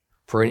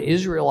for an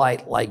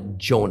Israelite like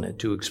Jonah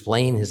to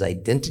explain his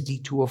identity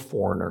to a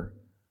foreigner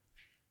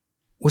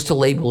was to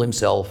label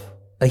himself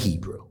a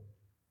Hebrew,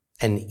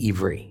 an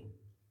Ivri.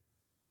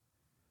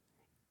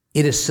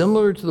 It is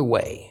similar to the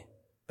way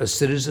a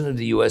citizen of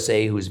the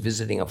USA who is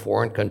visiting a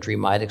foreign country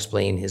might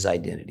explain his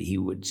identity. He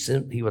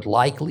would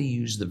likely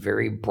use the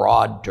very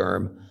broad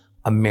term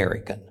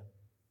American,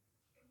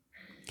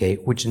 okay,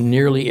 which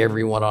nearly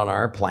everyone on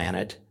our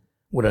planet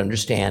would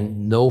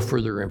understand. No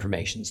further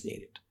information is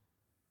needed.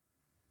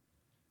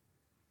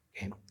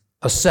 Okay.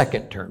 A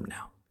second term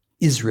now,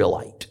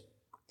 Israelite.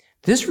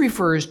 This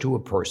refers to a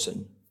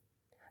person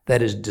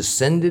that is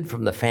descended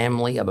from the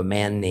family of a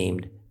man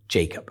named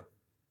Jacob.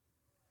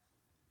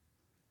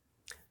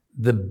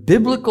 The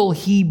biblical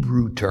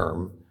Hebrew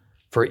term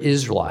for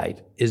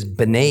Israelite is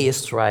Bnei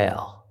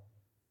Israel.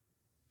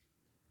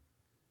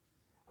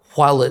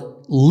 While it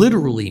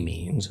literally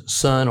means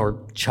son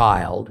or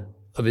child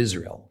of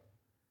Israel,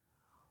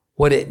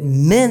 what it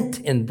meant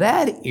in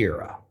that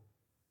era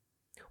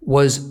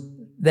was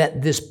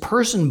that this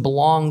person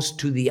belongs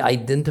to the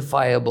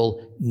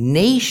identifiable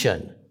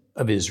nation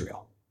of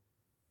Israel.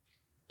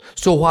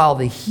 So while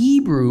the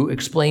Hebrew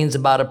explains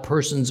about a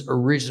person's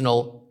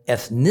original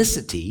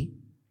ethnicity,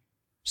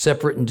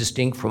 separate and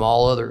distinct from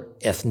all other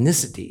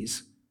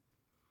ethnicities,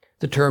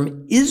 the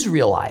term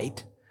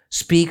Israelite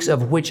speaks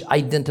of which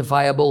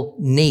identifiable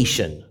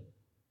nation,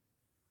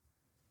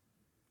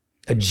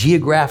 a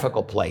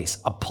geographical place,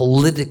 a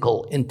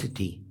political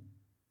entity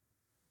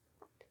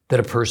that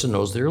a person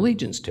owes their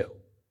allegiance to.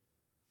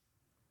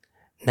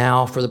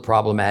 Now for the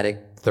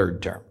problematic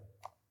third term,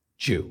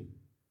 Jew.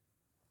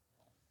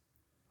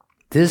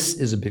 This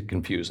is a bit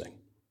confusing,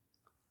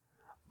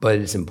 but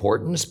it's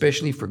important,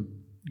 especially for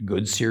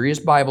good, serious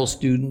Bible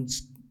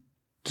students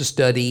to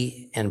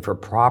study and for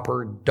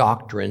proper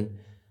doctrine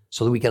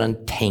so that we can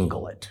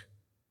untangle it.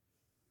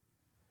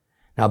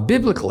 Now,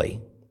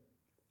 biblically,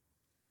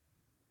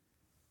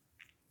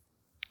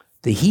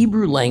 the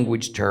Hebrew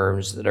language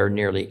terms that are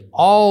nearly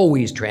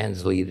always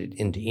translated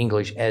into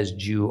English as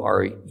Jew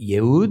are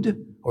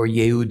Yehud or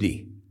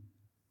Yehudi.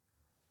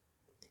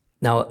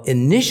 Now,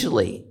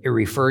 initially, it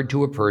referred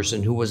to a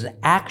person who was an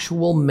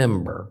actual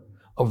member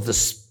of the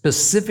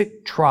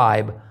specific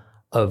tribe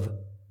of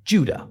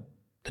Judah,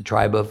 the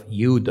tribe of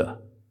Judah.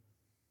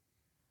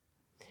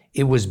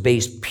 It was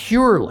based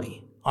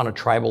purely on a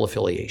tribal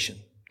affiliation,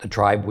 the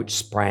tribe which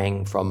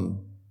sprang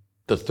from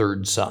the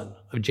third son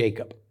of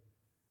Jacob.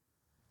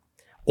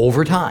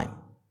 Over time,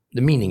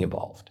 the meaning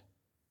evolved.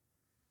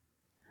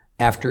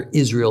 After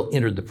Israel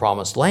entered the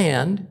Promised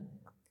Land,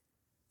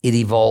 it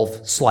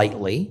evolved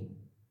slightly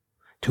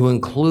to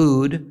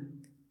include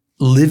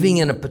living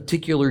in a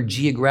particular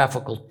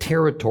geographical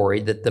territory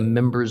that the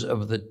members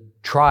of the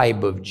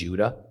tribe of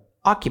Judah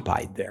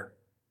occupied there.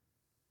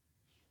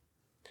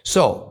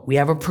 So we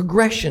have a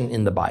progression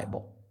in the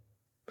Bible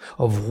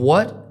of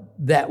what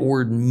that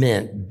word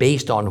meant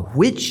based on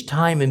which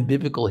time in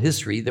biblical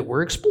history that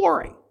we're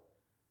exploring.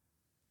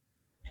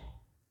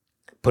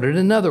 Put it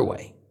another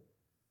way.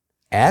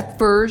 At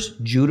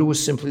first, Judah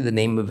was simply the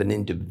name of an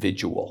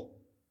individual.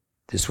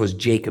 This was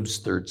Jacob's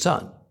third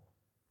son.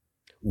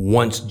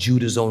 Once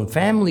Judah's own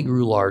family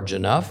grew large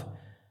enough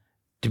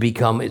to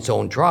become its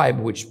own tribe,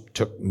 which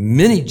took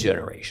many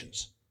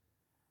generations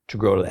to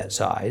grow to that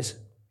size,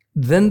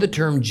 then the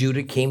term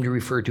Judah came to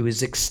refer to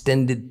his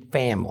extended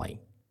family,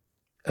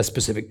 a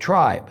specific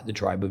tribe, the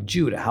tribe of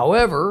Judah.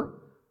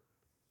 However,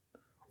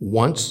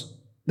 once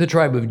the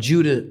tribe of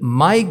Judah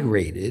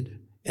migrated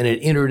and it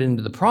entered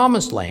into the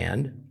Promised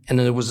Land, and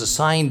it was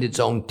assigned its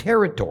own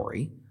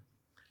territory,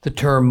 the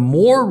term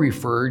more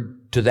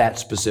referred to that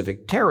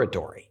specific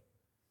territory.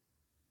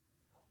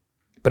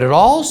 But it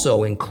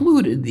also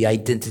included the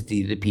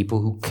identity of the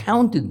people who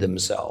counted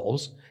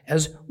themselves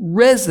as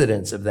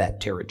residents of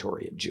that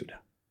territory of Judah.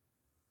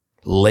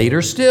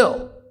 Later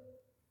still,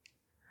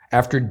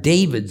 after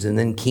David's and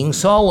then King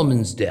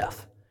Solomon's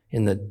death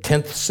in the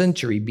 10th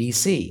century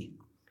BC,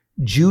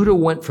 Judah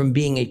went from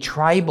being a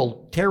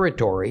tribal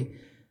territory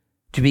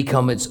to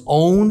become its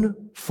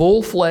own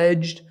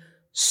full-fledged,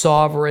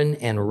 sovereign,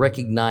 and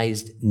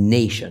recognized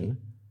nation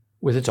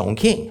with its own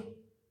king.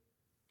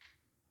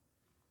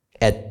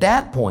 At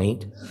that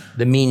point,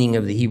 the meaning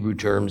of the Hebrew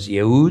terms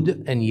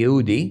Yehud and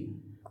Yehudi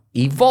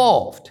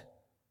evolved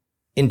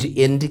into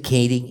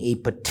indicating a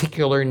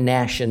particular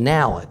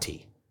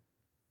nationality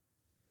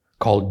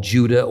called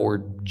Judah or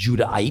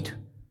Judahite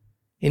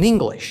in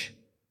English.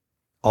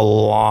 A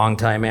long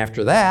time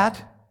after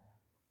that,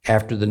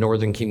 after the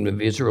northern kingdom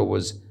of Israel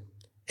was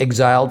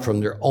exiled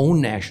from their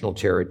own national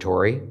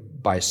territory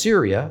by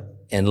Syria,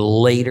 and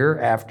later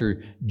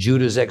after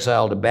Judah's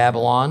exile to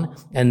Babylon,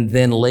 and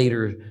then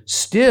later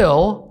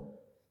still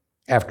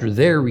after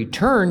their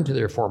return to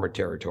their former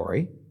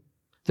territory,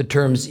 the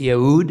terms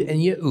Yehud and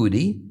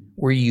Yehudi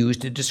were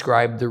used to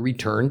describe the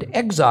returned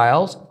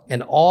exiles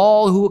and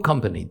all who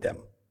accompanied them.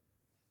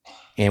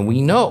 And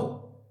we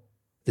know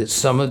that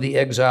some of the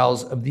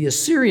exiles of the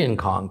Assyrian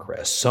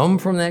conquest, some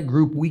from that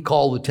group we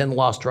call the 10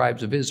 lost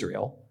tribes of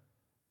Israel,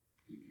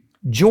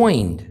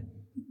 joined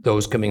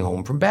those coming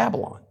home from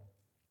Babylon.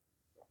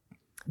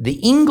 The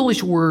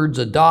English words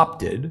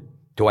adopted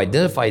to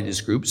identify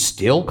this group,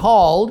 still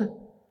called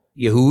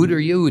Yehud or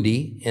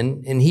Yehudi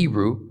in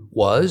Hebrew,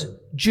 was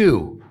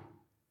Jew.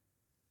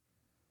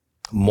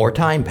 More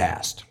time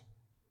passed,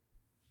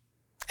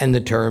 and the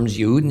terms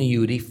Yehud and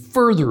Yehudi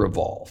further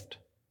evolved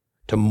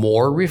to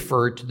more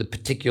refer to the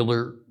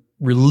particular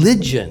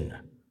religion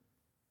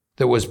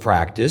that was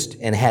practiced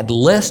and had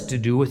less to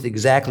do with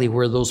exactly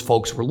where those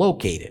folks were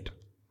located.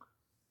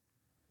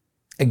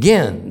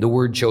 Again, the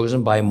word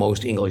chosen by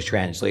most English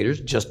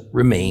translators just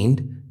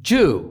remained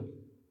Jew.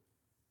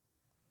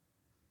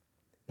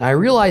 Now, I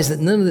realize that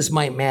none of this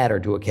might matter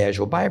to a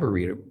casual Bible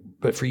reader,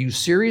 but for you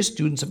serious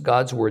students of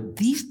God's Word,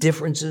 these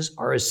differences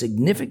are a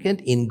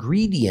significant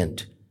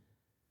ingredient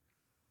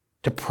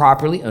to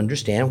properly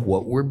understand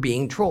what we're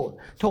being told.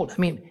 I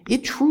mean,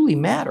 it truly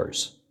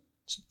matters.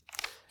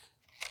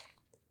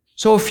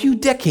 So a few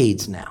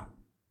decades now,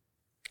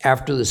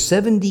 after the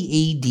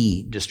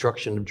 70 AD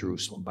destruction of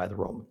Jerusalem by the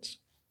Romans,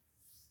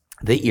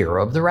 the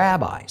era of the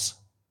rabbis,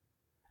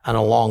 and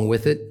along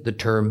with it, the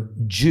term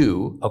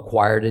Jew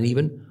acquired an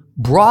even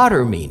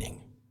broader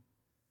meaning,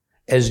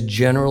 as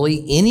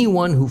generally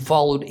anyone who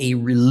followed a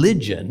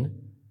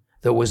religion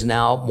that was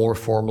now more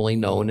formally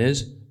known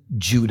as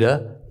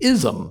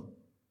Judaism.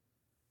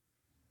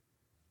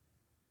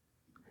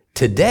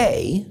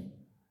 Today,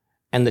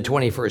 in the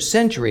 21st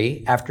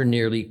century, after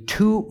nearly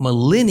 2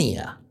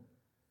 millennia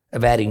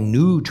of adding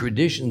new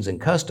traditions and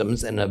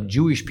customs and of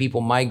Jewish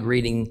people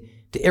migrating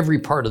to every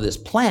part of this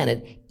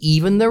planet,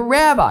 even the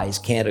rabbis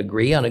can't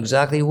agree on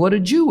exactly what a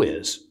Jew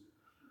is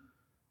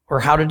or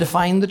how to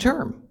define the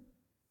term.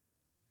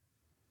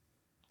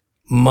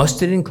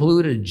 Must it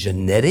include a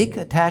genetic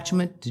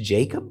attachment to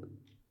Jacob?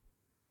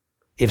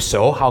 If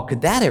so, how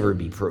could that ever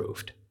be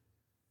proved?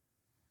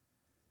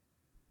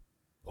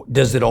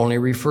 Does it only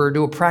refer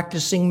to a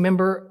practicing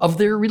member of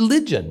their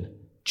religion,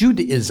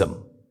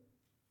 Judaism?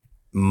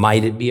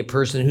 Might it be a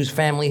person whose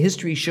family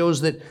history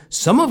shows that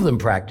some of them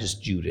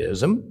practiced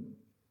Judaism,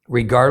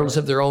 regardless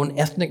of their own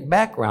ethnic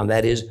background,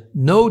 that is,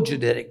 no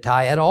genetic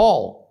tie at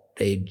all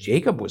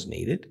Jacob was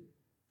needed.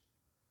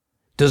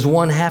 Does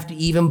one have to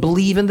even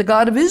believe in the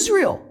God of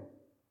Israel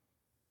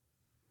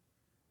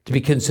to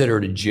be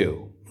considered a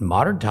Jew? In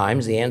modern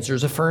times, the answer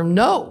is a firm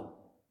no.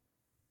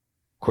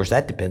 Of course,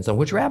 that depends on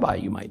which rabbi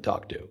you might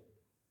talk to.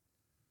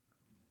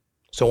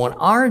 So in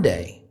our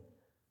day,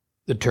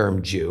 the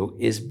term Jew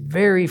is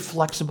very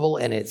flexible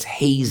and it's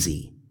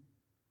hazy.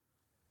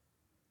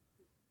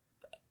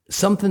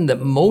 Something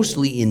that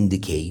mostly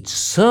indicates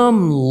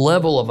some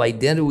level of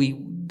identity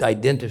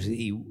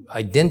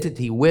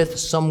with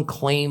some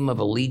claim of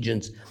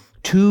allegiance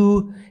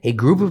to a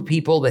group of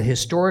people that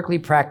historically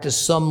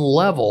practiced some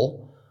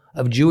level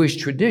of Jewish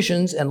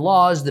traditions and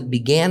laws that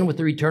began with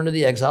the return of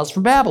the exiles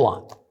from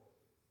Babylon.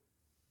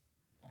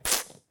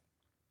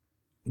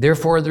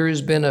 Therefore, there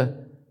has been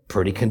a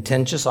pretty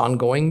contentious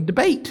ongoing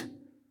debate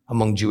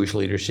among Jewish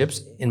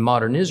leaderships in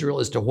modern Israel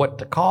as to what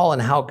to call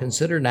and how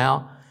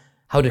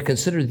to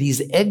consider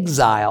these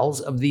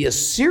exiles of the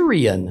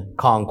Assyrian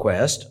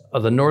conquest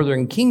of the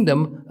northern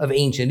kingdom of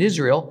ancient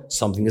Israel,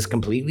 something that's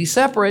completely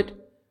separate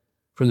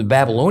from the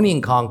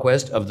Babylonian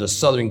conquest of the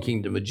southern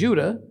kingdom of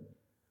Judah,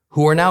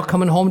 who are now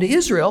coming home to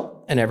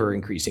Israel in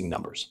ever-increasing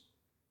numbers.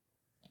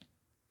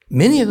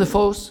 Many of the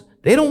folks,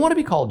 they don't want to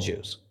be called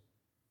Jews,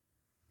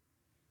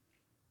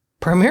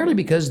 primarily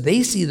because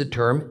they see the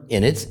term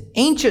in its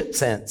ancient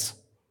sense,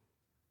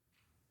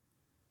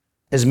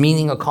 as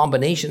meaning a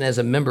combination as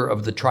a member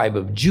of the tribe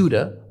of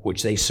Judah,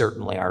 which they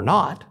certainly are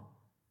not,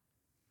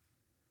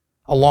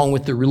 along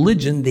with the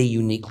religion they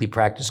uniquely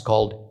practice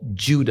called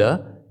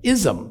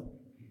Judaism.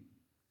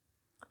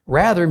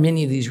 Rather,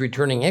 many of these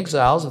returning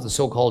exiles of the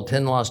so-called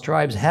 10 lost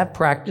tribes have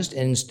practiced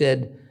and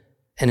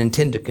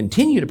intend to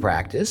continue to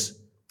practice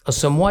a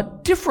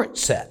somewhat different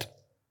set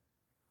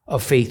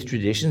of faith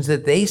traditions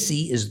that they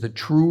see as the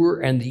truer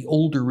and the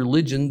older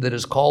religion that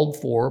is called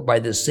for by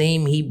the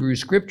same Hebrew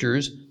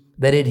scriptures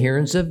that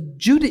adherents of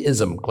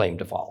Judaism claim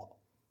to follow.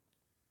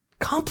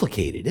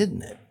 Complicated,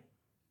 isn't it?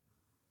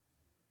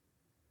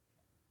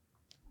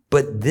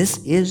 But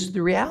this is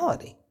the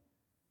reality.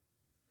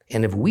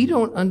 And if we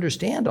don't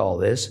understand all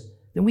this,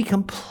 then we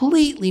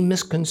completely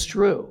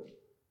misconstrue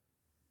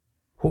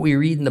what we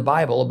read in the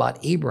Bible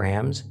about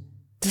Abraham's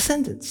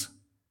descendants.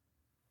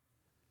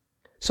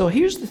 So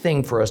here's the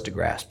thing for us to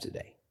grasp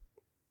today.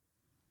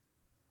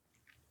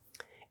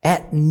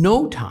 At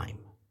no time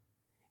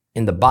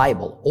in the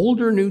Bible, Old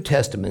or New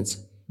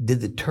Testaments, did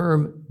the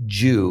term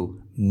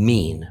Jew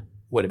mean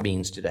what it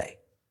means today.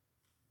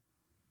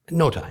 At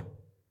no time.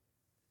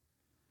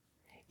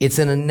 It's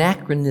an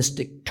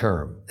anachronistic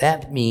term.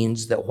 That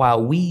means that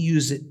while we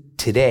use it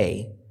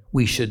today,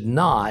 we should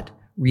not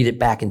read it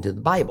back into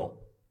the Bible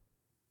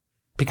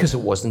because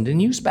it wasn't in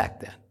use back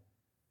then.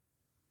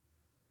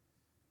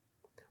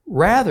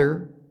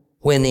 Rather,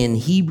 when in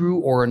Hebrew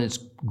or in its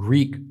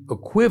Greek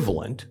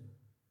equivalent,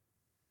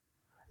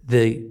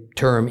 the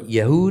term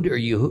Yehud or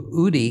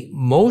Yehudi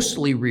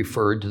mostly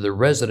referred to the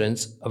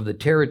residents of the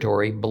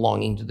territory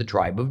belonging to the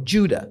tribe of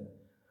Judah.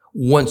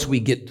 Once we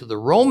get to the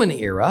Roman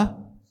era,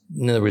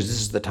 in other words,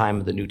 this is the time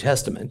of the New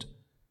Testament,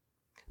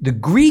 the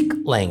Greek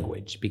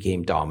language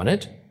became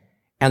dominant,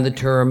 and the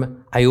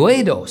term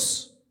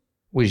Ioedos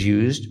was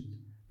used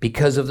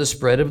because of the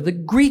spread of the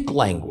Greek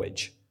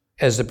language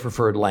as the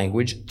preferred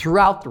language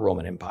throughout the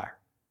Roman Empire.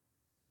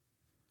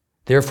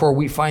 Therefore,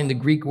 we find the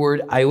Greek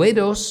word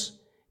Ioedos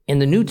in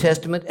the New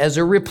Testament as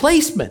a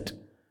replacement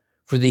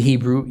for the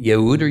Hebrew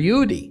Yehud or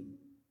Yehudi.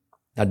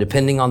 Now,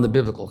 depending on the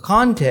biblical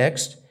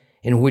context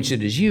in which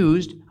it is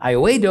used,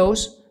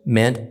 Ioedos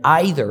meant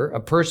either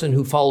a person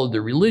who followed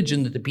the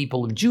religion that the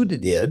people of Judah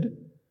did,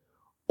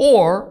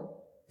 or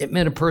it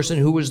meant a person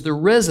who was the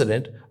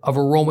resident of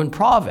a Roman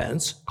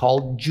province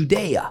called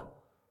Judea.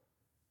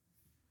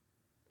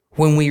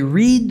 When we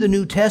read the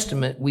New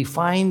Testament, we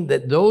find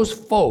that those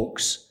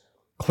folks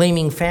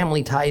claiming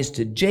family ties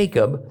to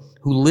Jacob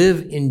who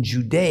live in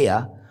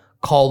Judea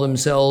call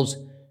themselves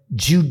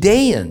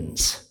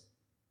Judeans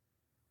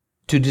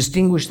to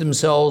distinguish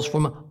themselves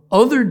from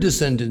other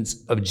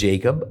descendants of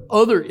Jacob,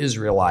 other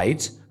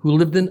Israelites who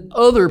lived in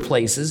other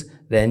places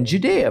than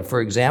Judea.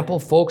 For example,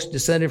 folks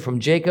descended from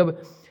Jacob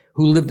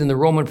who lived in the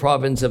Roman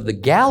province of the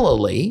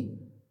Galilee,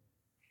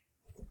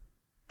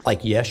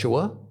 like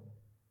Yeshua,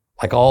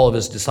 like all of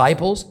his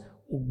disciples.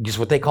 Guess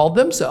what they called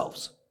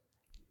themselves?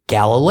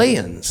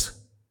 Galileans.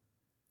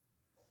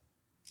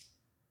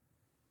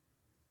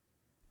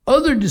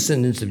 Other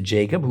descendants of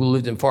Jacob who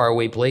lived in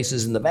faraway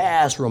places in the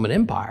vast Roman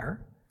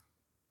Empire,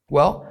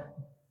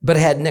 but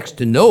had next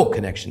to no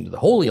connection to the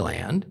Holy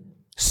Land,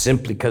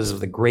 simply because of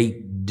the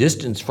great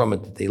distance from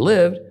it that they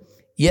lived,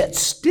 yet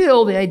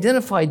still they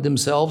identified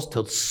themselves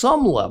to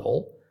some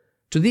level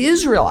to the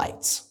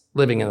Israelites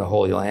living in the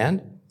Holy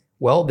Land.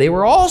 Well, they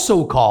were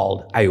also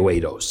called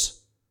Ioedos.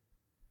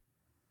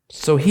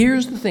 So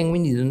here's the thing we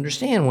need to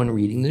understand when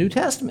reading the New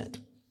Testament.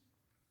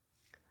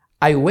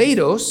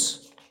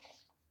 Ioedos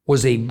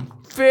was a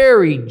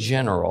very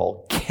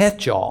general,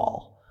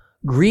 catch-all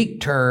Greek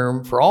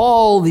term for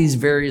all these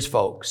various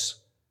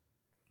folks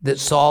that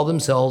saw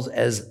themselves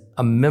as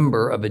a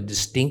member of a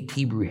distinct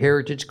Hebrew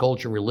heritage,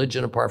 culture, and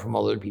religion apart from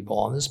other people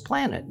on this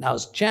planet. Now,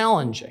 it's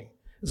challenging,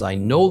 as I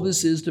know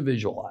this is to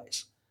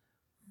visualize.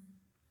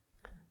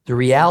 The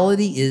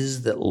reality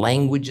is that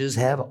languages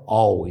have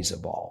always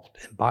evolved.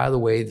 And by the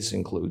way, this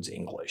includes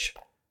English.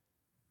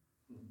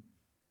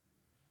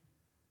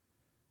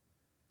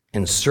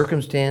 And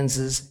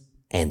circumstances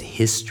and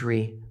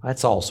history,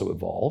 that's also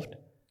evolved.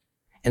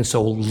 And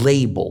so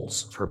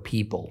labels for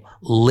people,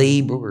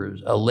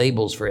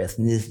 labels for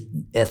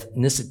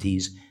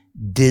ethnicities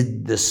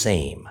did the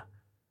same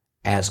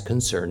as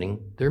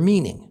concerning their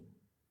meaning.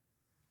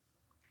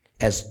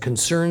 As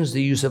concerns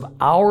the use of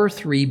our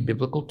three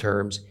biblical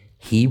terms,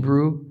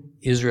 Hebrew,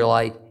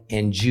 Israelite,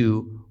 and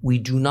Jew, we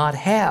do not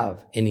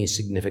have any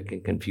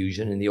significant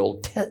confusion in the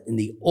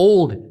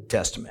Old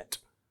Testament,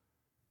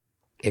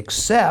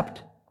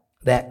 except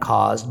that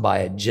caused by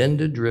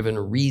agenda-driven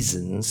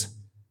reasons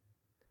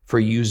for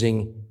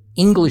using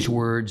English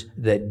words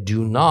that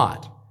do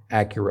not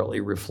accurately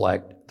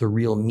reflect the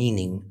real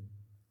meaning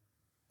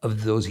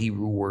of those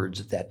Hebrew words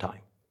at that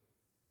time.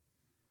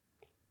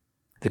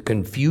 The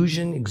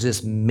confusion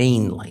exists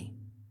mainly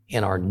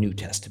in our New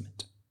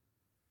Testament.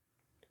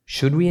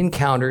 Should we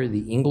encounter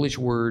the English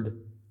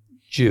word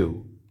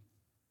Jew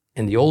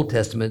in the Old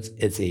Testament,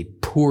 it's a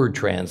poor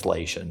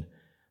translation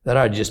that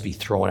ought to just be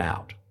thrown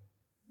out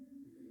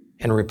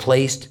and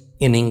replaced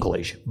in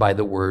English by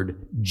the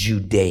word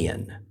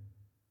Judean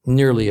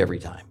nearly every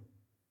time.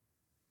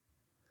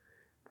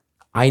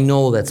 I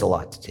know that's a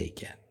lot to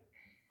take in.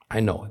 I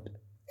know it.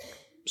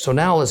 So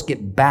now let's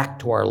get back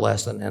to our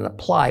lesson and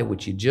apply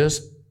what you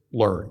just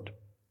learned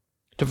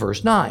to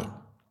verse 9.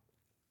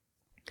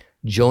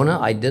 Jonah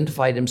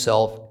identified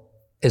himself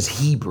as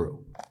Hebrew,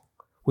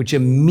 which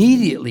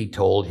immediately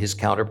told his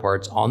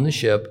counterparts on the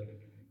ship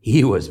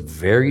he was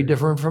very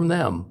different from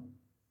them.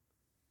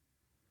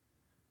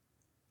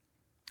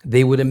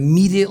 They would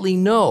immediately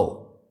know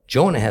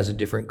Jonah has a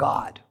different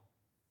God.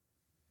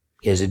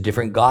 He has a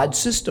different God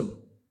system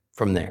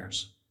from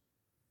theirs.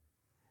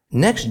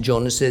 Next,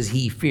 Jonah says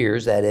he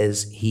fears, that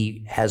is,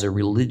 he has a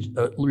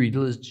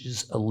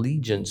religious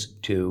allegiance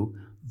to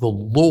the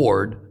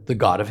Lord, the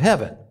God of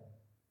heaven.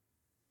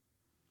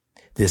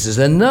 This is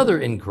another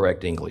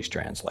incorrect English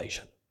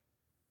translation.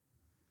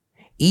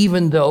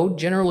 Even though,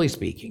 generally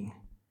speaking,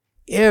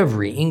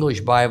 every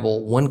English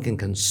Bible one can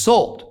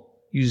consult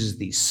uses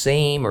these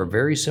same or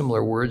very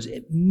similar words,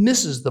 it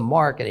misses the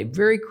mark in a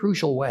very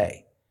crucial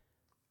way.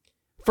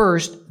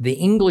 First, the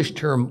English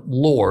term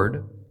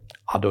Lord,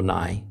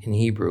 Adonai in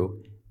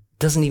Hebrew,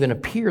 doesn't even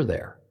appear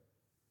there.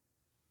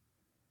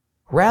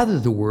 Rather,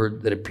 the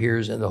word that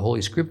appears in the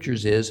Holy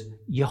Scriptures is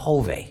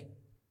Yehovah,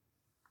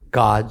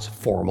 God's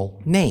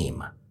formal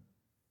name.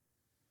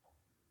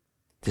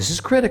 This is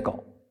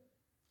critical,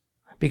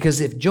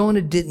 because if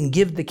Jonah didn't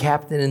give the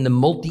captain and the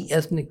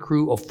multi-ethnic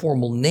crew a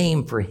formal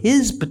name for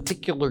his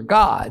particular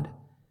God,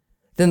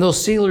 then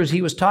those sailors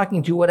he was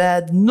talking to would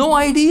have had no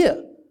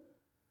idea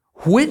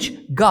which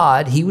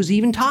God he was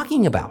even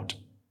talking about,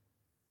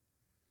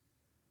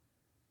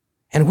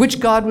 and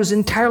which God was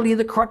entirely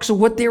the crux of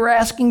what they were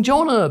asking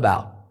Jonah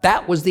about.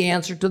 That was the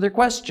answer to their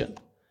question.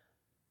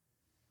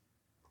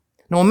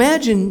 Now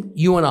imagine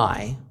you and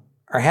I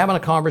are having a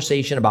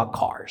conversation about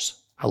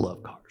cars. I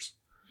love cars.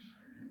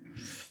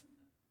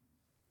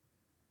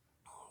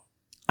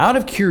 Out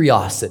of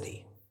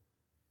curiosity,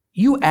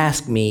 you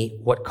ask me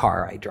what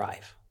car I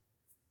drive.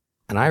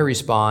 And I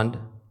respond,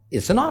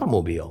 it's an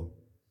automobile.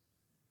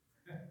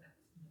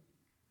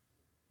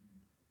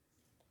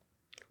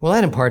 Well,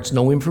 that imparts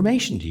no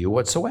information to you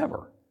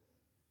whatsoever.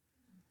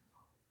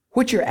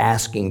 What you're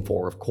asking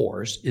for, of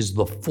course, is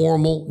the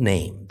formal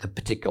name, the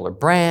particular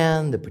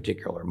brand, the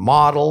particular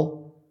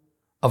model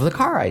of the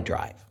car I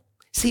drive.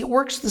 See, it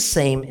works the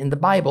same in the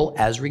Bible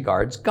as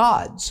regards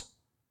gods.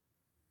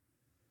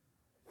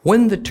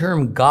 When the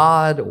term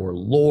God or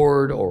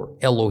Lord or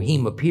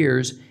Elohim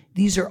appears,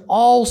 these are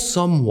all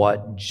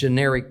somewhat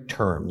generic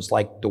terms,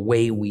 like the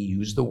way we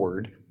use the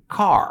word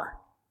car.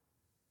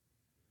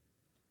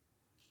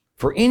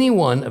 For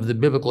anyone of the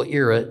biblical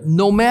era,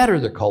 no matter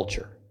the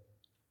culture,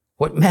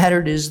 what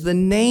mattered is the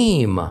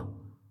name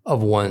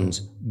of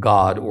one's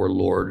God or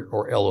Lord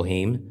or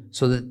Elohim,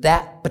 so that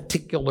that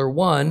particular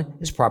one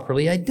is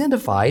properly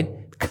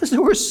identified, because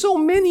there were so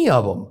many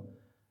of them.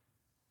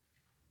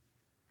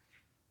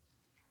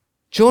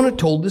 Jonah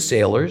told the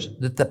sailors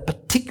that the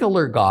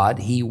particular God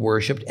he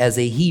worshiped as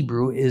a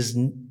Hebrew is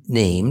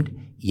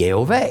named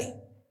Yehovah.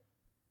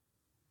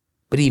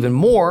 But even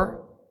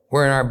more,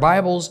 where in our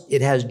Bibles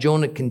it has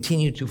Jonah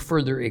continue to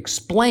further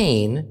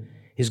explain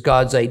his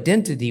God's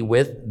identity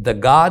with the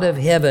God of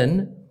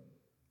heaven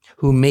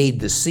who made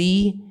the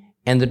sea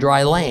and the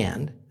dry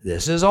land.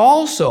 This is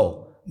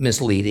also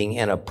misleading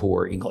and a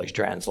poor English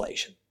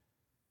translation.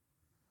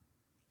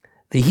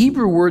 The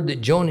Hebrew word that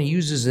Jonah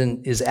uses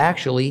is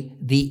actually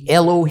the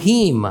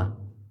Elohim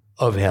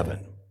of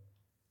heaven.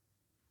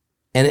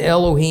 And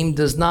Elohim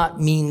does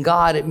not mean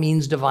God, it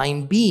means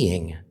divine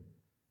being.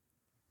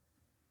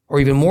 Or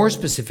even more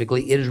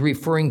specifically, it is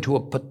referring to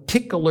a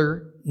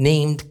particular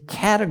named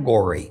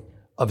category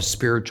of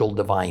spiritual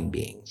divine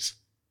beings.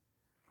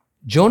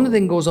 Jonah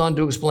then goes on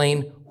to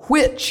explain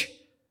which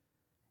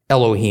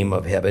Elohim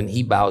of heaven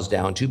he bows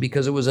down to,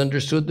 because it was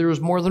understood there was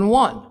more than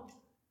one.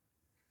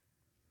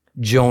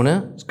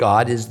 Jonah's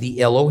God is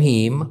the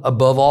Elohim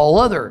above all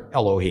other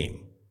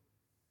Elohim.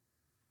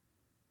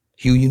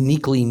 He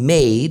uniquely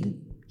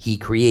made, he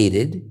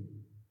created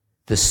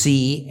the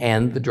sea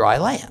and the dry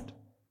land.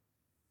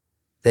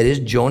 That is,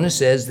 Jonah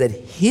says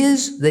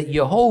that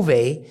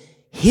Jehovah,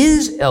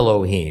 his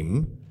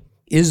Elohim,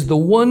 is the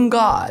one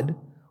God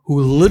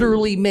who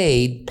literally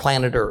made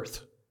planet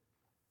Earth.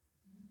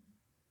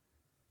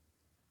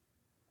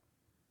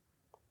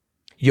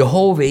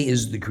 Jehovah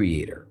is the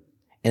creator.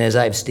 And as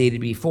I've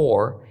stated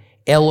before,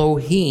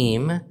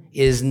 Elohim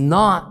is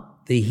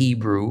not the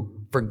Hebrew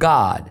for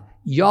God.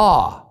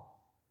 Yah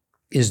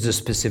is the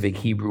specific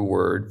Hebrew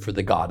word for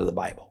the God of the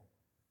Bible.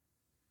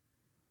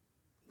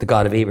 The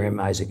God of Abraham,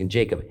 Isaac, and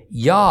Jacob.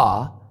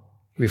 Yah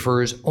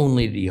refers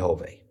only to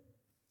Jehovah.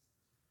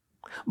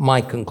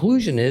 My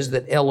conclusion is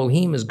that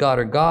Elohim is God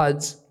or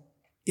gods.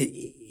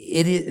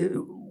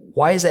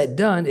 Why is that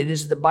done? It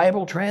is the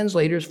Bible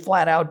translators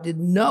flat out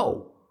didn't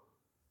know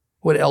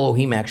what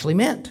Elohim actually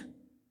meant.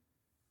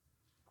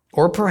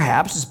 Or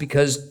perhaps it's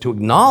because to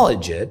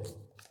acknowledge it,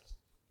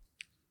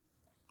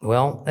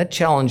 well, that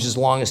challenges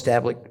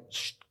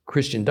long-established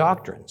Christian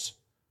doctrines.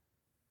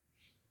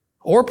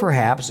 Or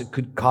perhaps it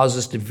could cause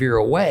us to veer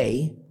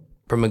away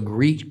from a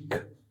Greek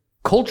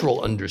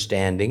cultural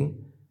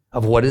understanding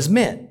of what is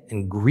meant.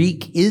 And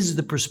Greek is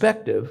the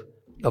perspective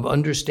of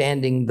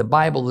understanding the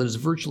Bible that is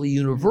virtually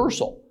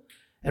universal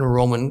in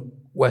Roman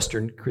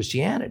Western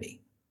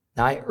Christianity.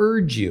 Now, I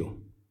urge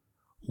you,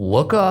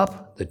 look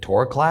up the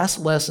Torah class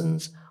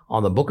lessons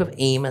on the book of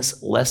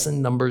Amos,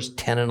 lesson numbers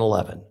 10 and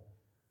 11.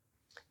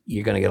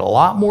 You're going to get a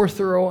lot more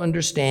thorough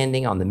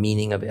understanding on the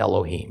meaning of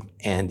Elohim,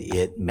 and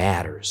it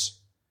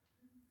matters.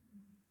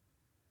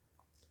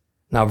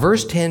 Now,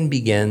 verse 10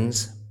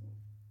 begins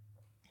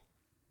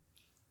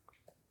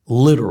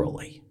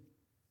literally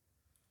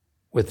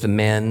with the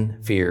men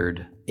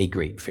feared a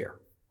great fear.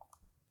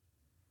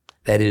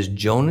 That is,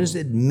 Jonah's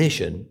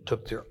admission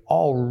took their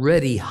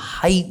already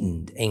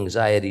heightened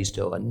anxieties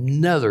to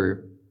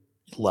another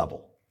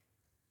level.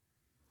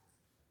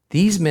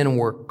 These men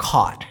were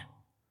caught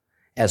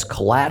as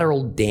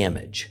collateral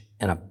damage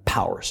in a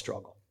power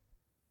struggle.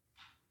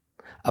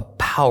 A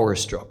power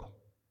struggle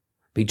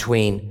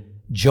between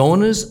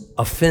Jonah's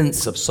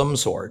offense of some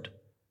sort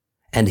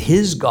and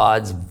his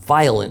God's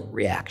violent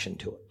reaction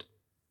to it.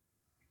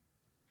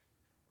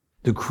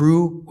 The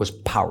crew was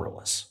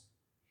powerless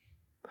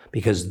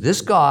because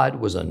this God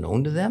was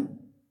unknown to them,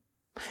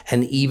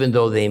 and even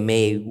though they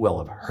may well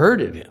have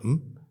heard of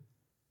him,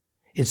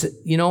 it's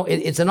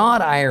an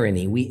odd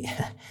irony.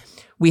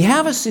 We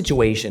have a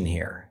situation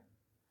here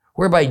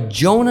whereby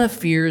Jonah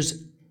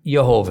fears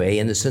Jehovah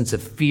in the sense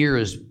of fear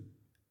is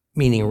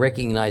meaning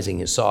recognizing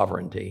his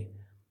sovereignty,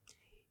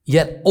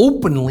 yet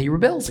openly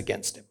rebels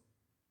against him.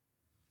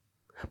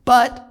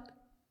 But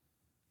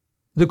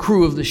the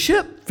crew of the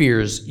ship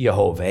fears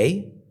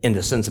Jehovah in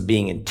the sense of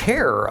being in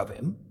terror of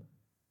him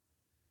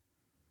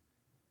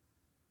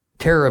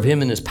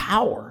and his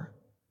power,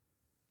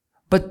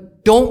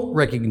 but don't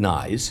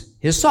recognize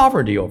his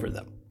sovereignty over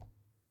them.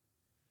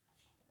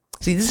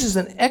 See, this is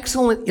an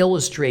excellent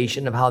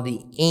illustration of how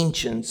the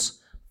ancients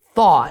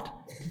thought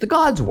the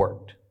gods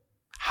worked,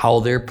 how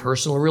their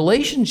personal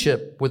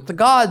relationship with the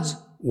gods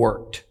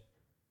worked.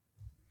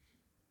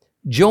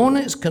 Jonah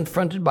is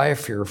confronted by a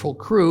fearful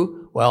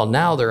crew. Well,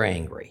 now they're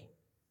angry.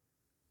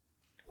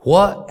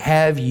 What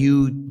have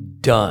you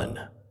done?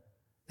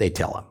 They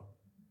tell him.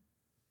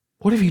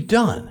 What have you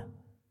done?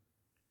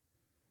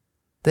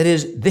 That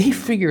is, they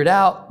figured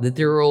out that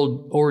their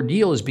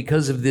ordeal is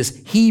because of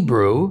this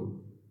Hebrew,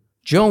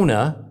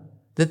 Jonah,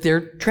 that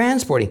they're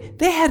transporting.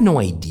 They had no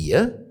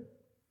idea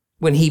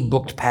when he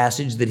booked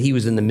passage that he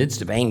was in the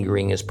midst of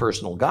angering his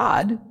personal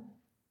God.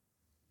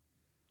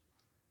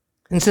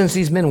 And since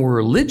these men were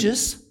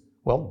religious,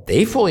 well,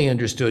 they fully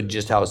understood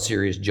just how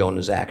serious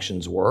Jonah's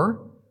actions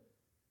were.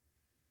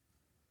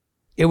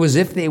 It was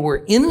as if they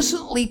were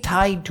innocently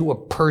tied to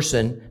a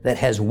person that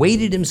has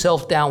weighted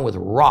himself down with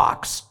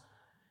rocks,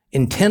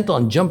 intent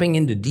on jumping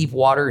into deep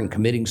water and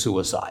committing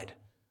suicide.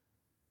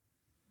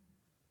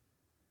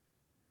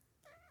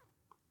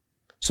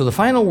 So the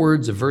final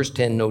words of verse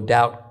 10 no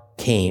doubt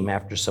came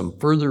after some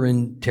further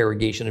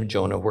interrogation of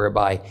Jonah,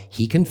 whereby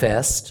he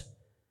confessed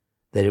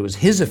that it was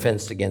his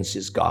offense against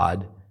his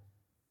God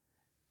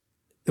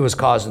that was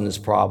causing this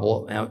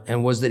problem,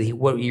 and was that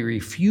what he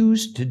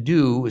refused to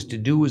do was to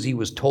do as he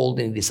was told,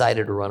 and he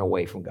decided to run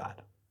away from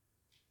God.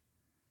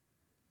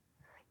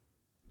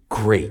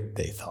 Great,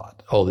 they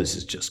thought. Oh, this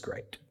is just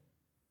great.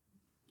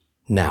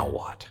 Now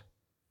what?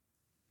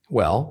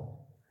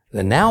 Well,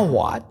 the now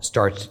what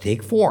starts to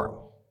take form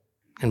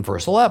in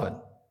verse 11.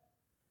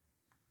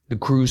 The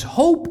crew's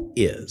hope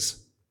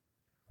is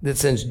that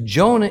since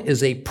Jonah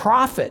is a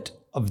prophet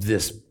of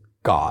this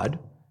God,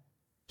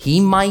 he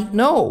might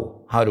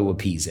know how to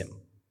appease him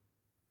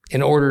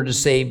in order to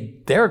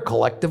save their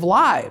collective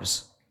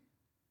lives.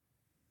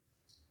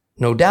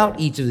 No doubt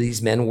each of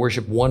these men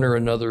worship one or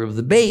another of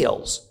the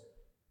Baals.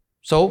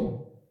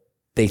 So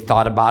they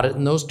thought about it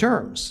in those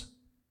terms.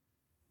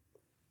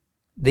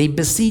 They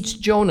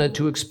beseeched Jonah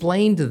to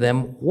explain to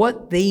them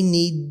what they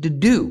need to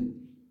do,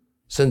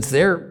 since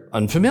they're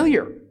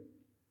unfamiliar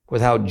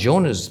with how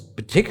Jonah's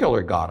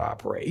particular God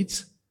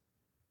operates.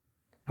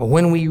 And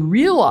when we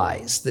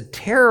realize the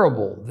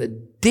terrible, the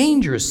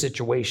dangerous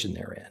situation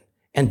they're in,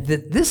 and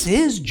that this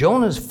is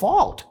Jonah's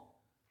fault,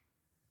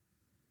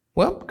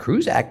 well, the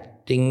crew's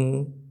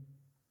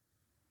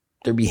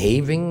they're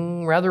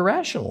behaving rather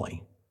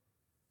rationally.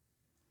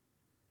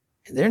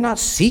 They're not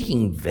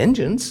seeking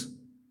vengeance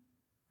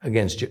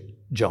against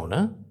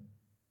Jonah.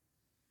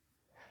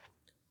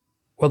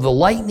 Well, the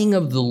lightening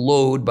of the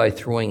load by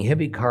throwing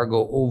heavy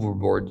cargo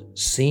overboard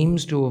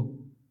seems to have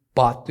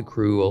bought the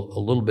crew a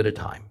little bit of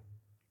time.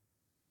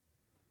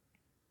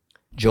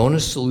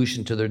 Jonah's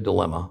solution to their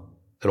dilemma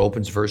that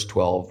opens verse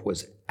 12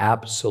 was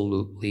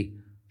absolutely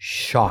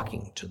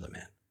shocking to the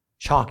men.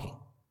 Shocking.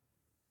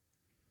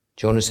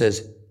 Jonah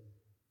says,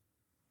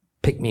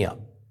 "Pick me up.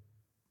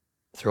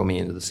 Throw me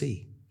into the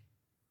sea."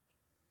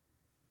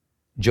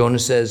 Jonah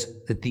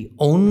says that the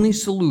only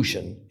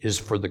solution is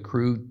for the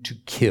crew to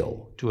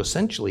kill, to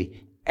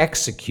essentially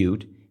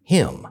execute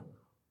him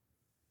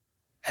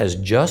as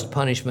just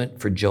punishment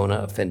for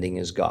Jonah offending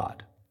his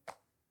God.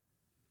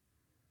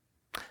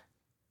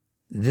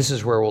 This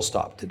is where we'll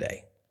stop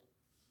today,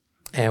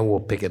 and we'll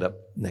pick it up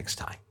next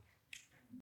time.